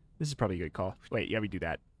 This is probably a good call. Wait, yeah, we do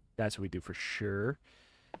that. That's what we do for sure.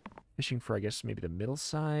 Fishing for, I guess, maybe the middle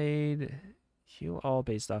side. Heal all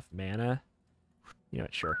based off mana. You know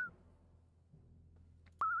what? Sure.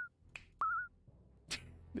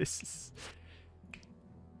 This is...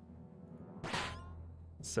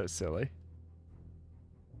 so silly.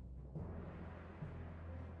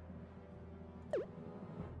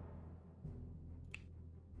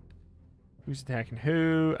 Who's attacking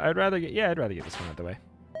who? I'd rather get this one out of the way.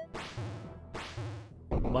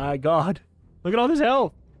 Oh my god. Look at all this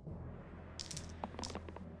health.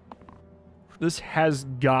 This has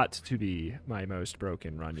got to be my most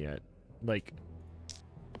broken run yet. Like...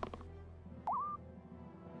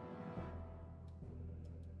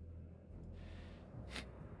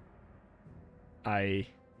 You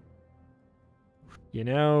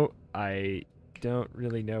know, I don't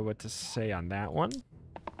really know what to say on that one.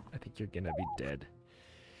 I think you're gonna be dead.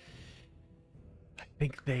 I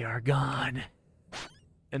think they are gone.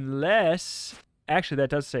 Unless... Actually, that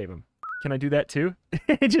does save him. Can I do that too?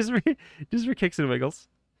 just for kicks and wiggles.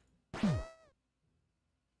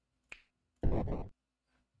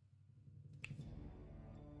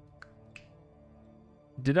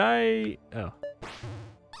 Did I... Oh.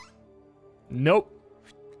 Nope.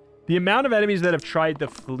 The amount of enemies that have tried to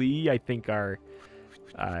flee, I think, are...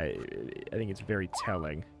 I think it's very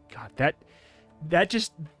telling. God, that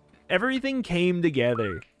just... Everything came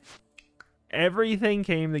together. Everything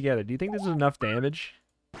came together. Do you think this is enough damage?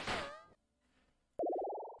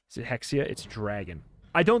 Is it Hexia? It's Dragon.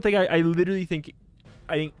 I don't think... I literally think...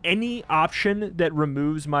 I think any option that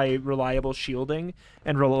removes my reliable shielding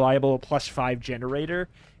and reliable +5 generator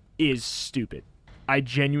is stupid. I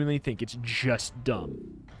genuinely think it's just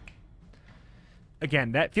dumb.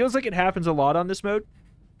 Again, that feels like it happens a lot on this mode.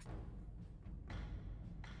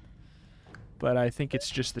 But I think it's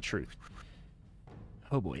just the truth.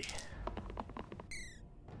 Oh boy.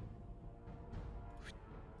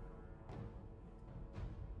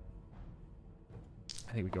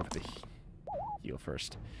 I think we go for the heal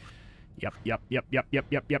first. Yep.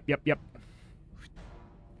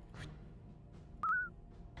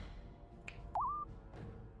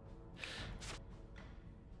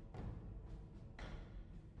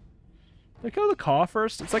 They kill the Caw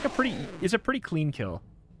first. It's like a pretty clean kill.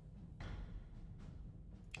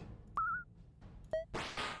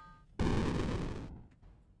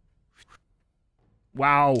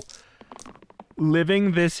 Wow.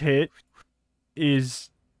 Living this hit is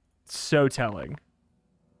so telling.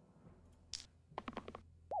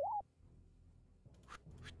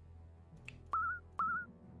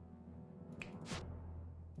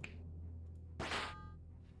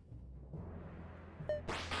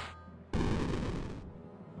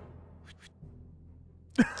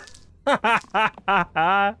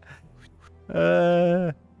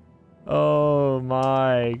 Oh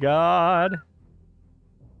my god.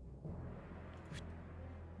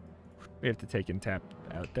 We have to take and tap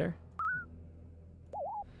out there.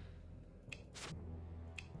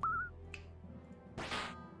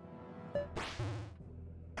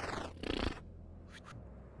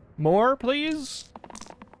 More, please?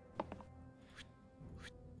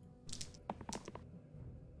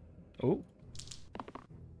 Oh.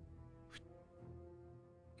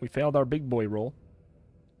 We failed our big boy roll.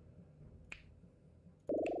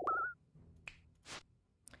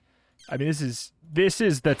 I mean, this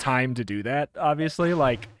is the time to do that, obviously.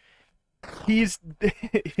 Like, he's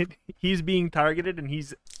he's being targeted and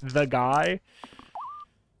he's the guy.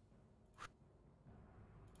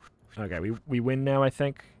 Okay, we win now, I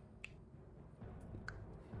think.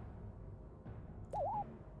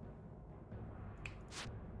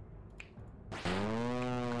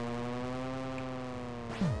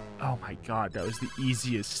 Oh my god, that was the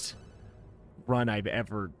easiest run I've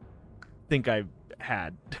ever think I've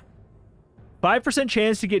had. 5%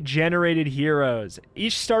 chance to get generated heroes.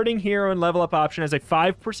 Each starting hero and level up option has a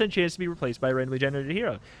 5% chance to be replaced by a randomly generated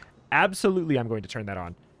hero. Absolutely, I'm going to turn that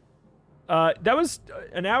on. That was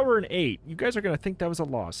an hour and 8. You guys are going to think that was a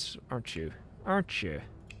loss, aren't you? Aren't you?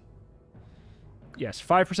 Yes,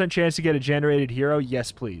 5% chance to get a generated hero.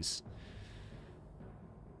 Yes, please.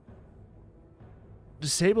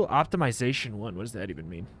 Disable optimization 1. What does that even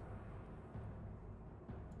mean?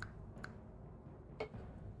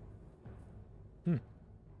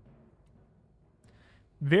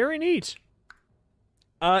 Very neat.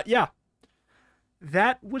 Yeah.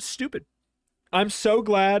 That was stupid. I'm so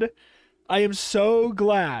glad. I am so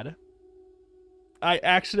glad I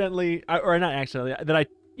accidentally, or not accidentally, that I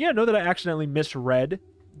accidentally misread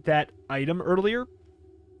that item earlier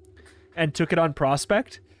and took it on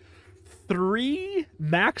prospect. 3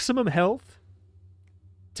 maximum health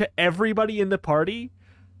to everybody in the party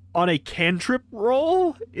on a cantrip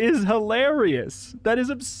roll is hilarious. That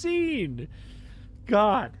is obscene.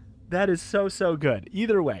 God, that is so good.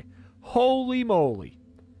 Either way, holy moly.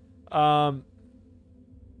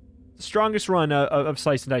 Strongest run of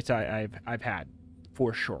Slice and Dice I've had,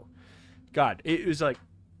 for sure. God, it was like,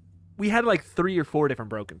 we had like 3 or 4 different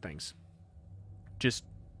broken things. Just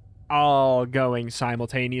all going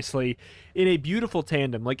simultaneously in a beautiful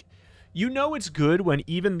tandem. Like, you know it's good when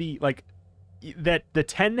even the, like, that the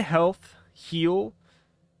 10 health heal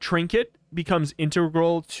trinket becomes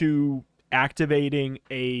integral to activating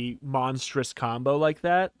a monstrous combo like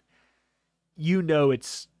that. You know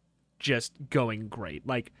it's just going great.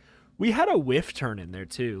 Like, We had a whiff turn in there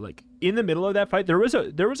too. Like in the middle of that fight, there was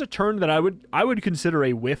a turn that I would consider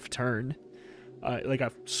a whiff turn, like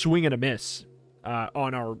a swing and a miss,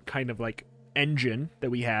 on our kind of like engine that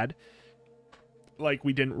we had. Like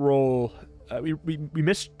we didn't roll. We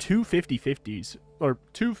missed two 50-50s, or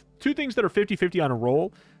two things that are 50-50 on a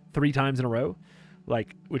roll 3 times in a row.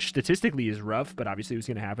 Like, which statistically is rough, but obviously it was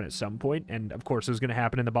going to happen at some point, and of course it was going to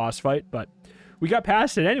happen in the boss fight, but we got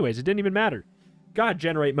past it anyways. It didn't even matter. God,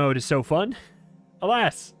 generate mode is so fun.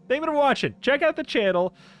 Alas, thank you for watching. Check out the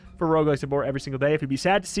channel for roguelikes and more every single day. If you'd be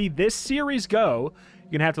sad to see this series go,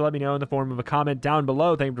 you're going to have to let me know in the form of a comment down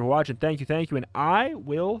below. Thank you for watching. Thank you, and I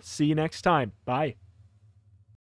will see you next time. Bye.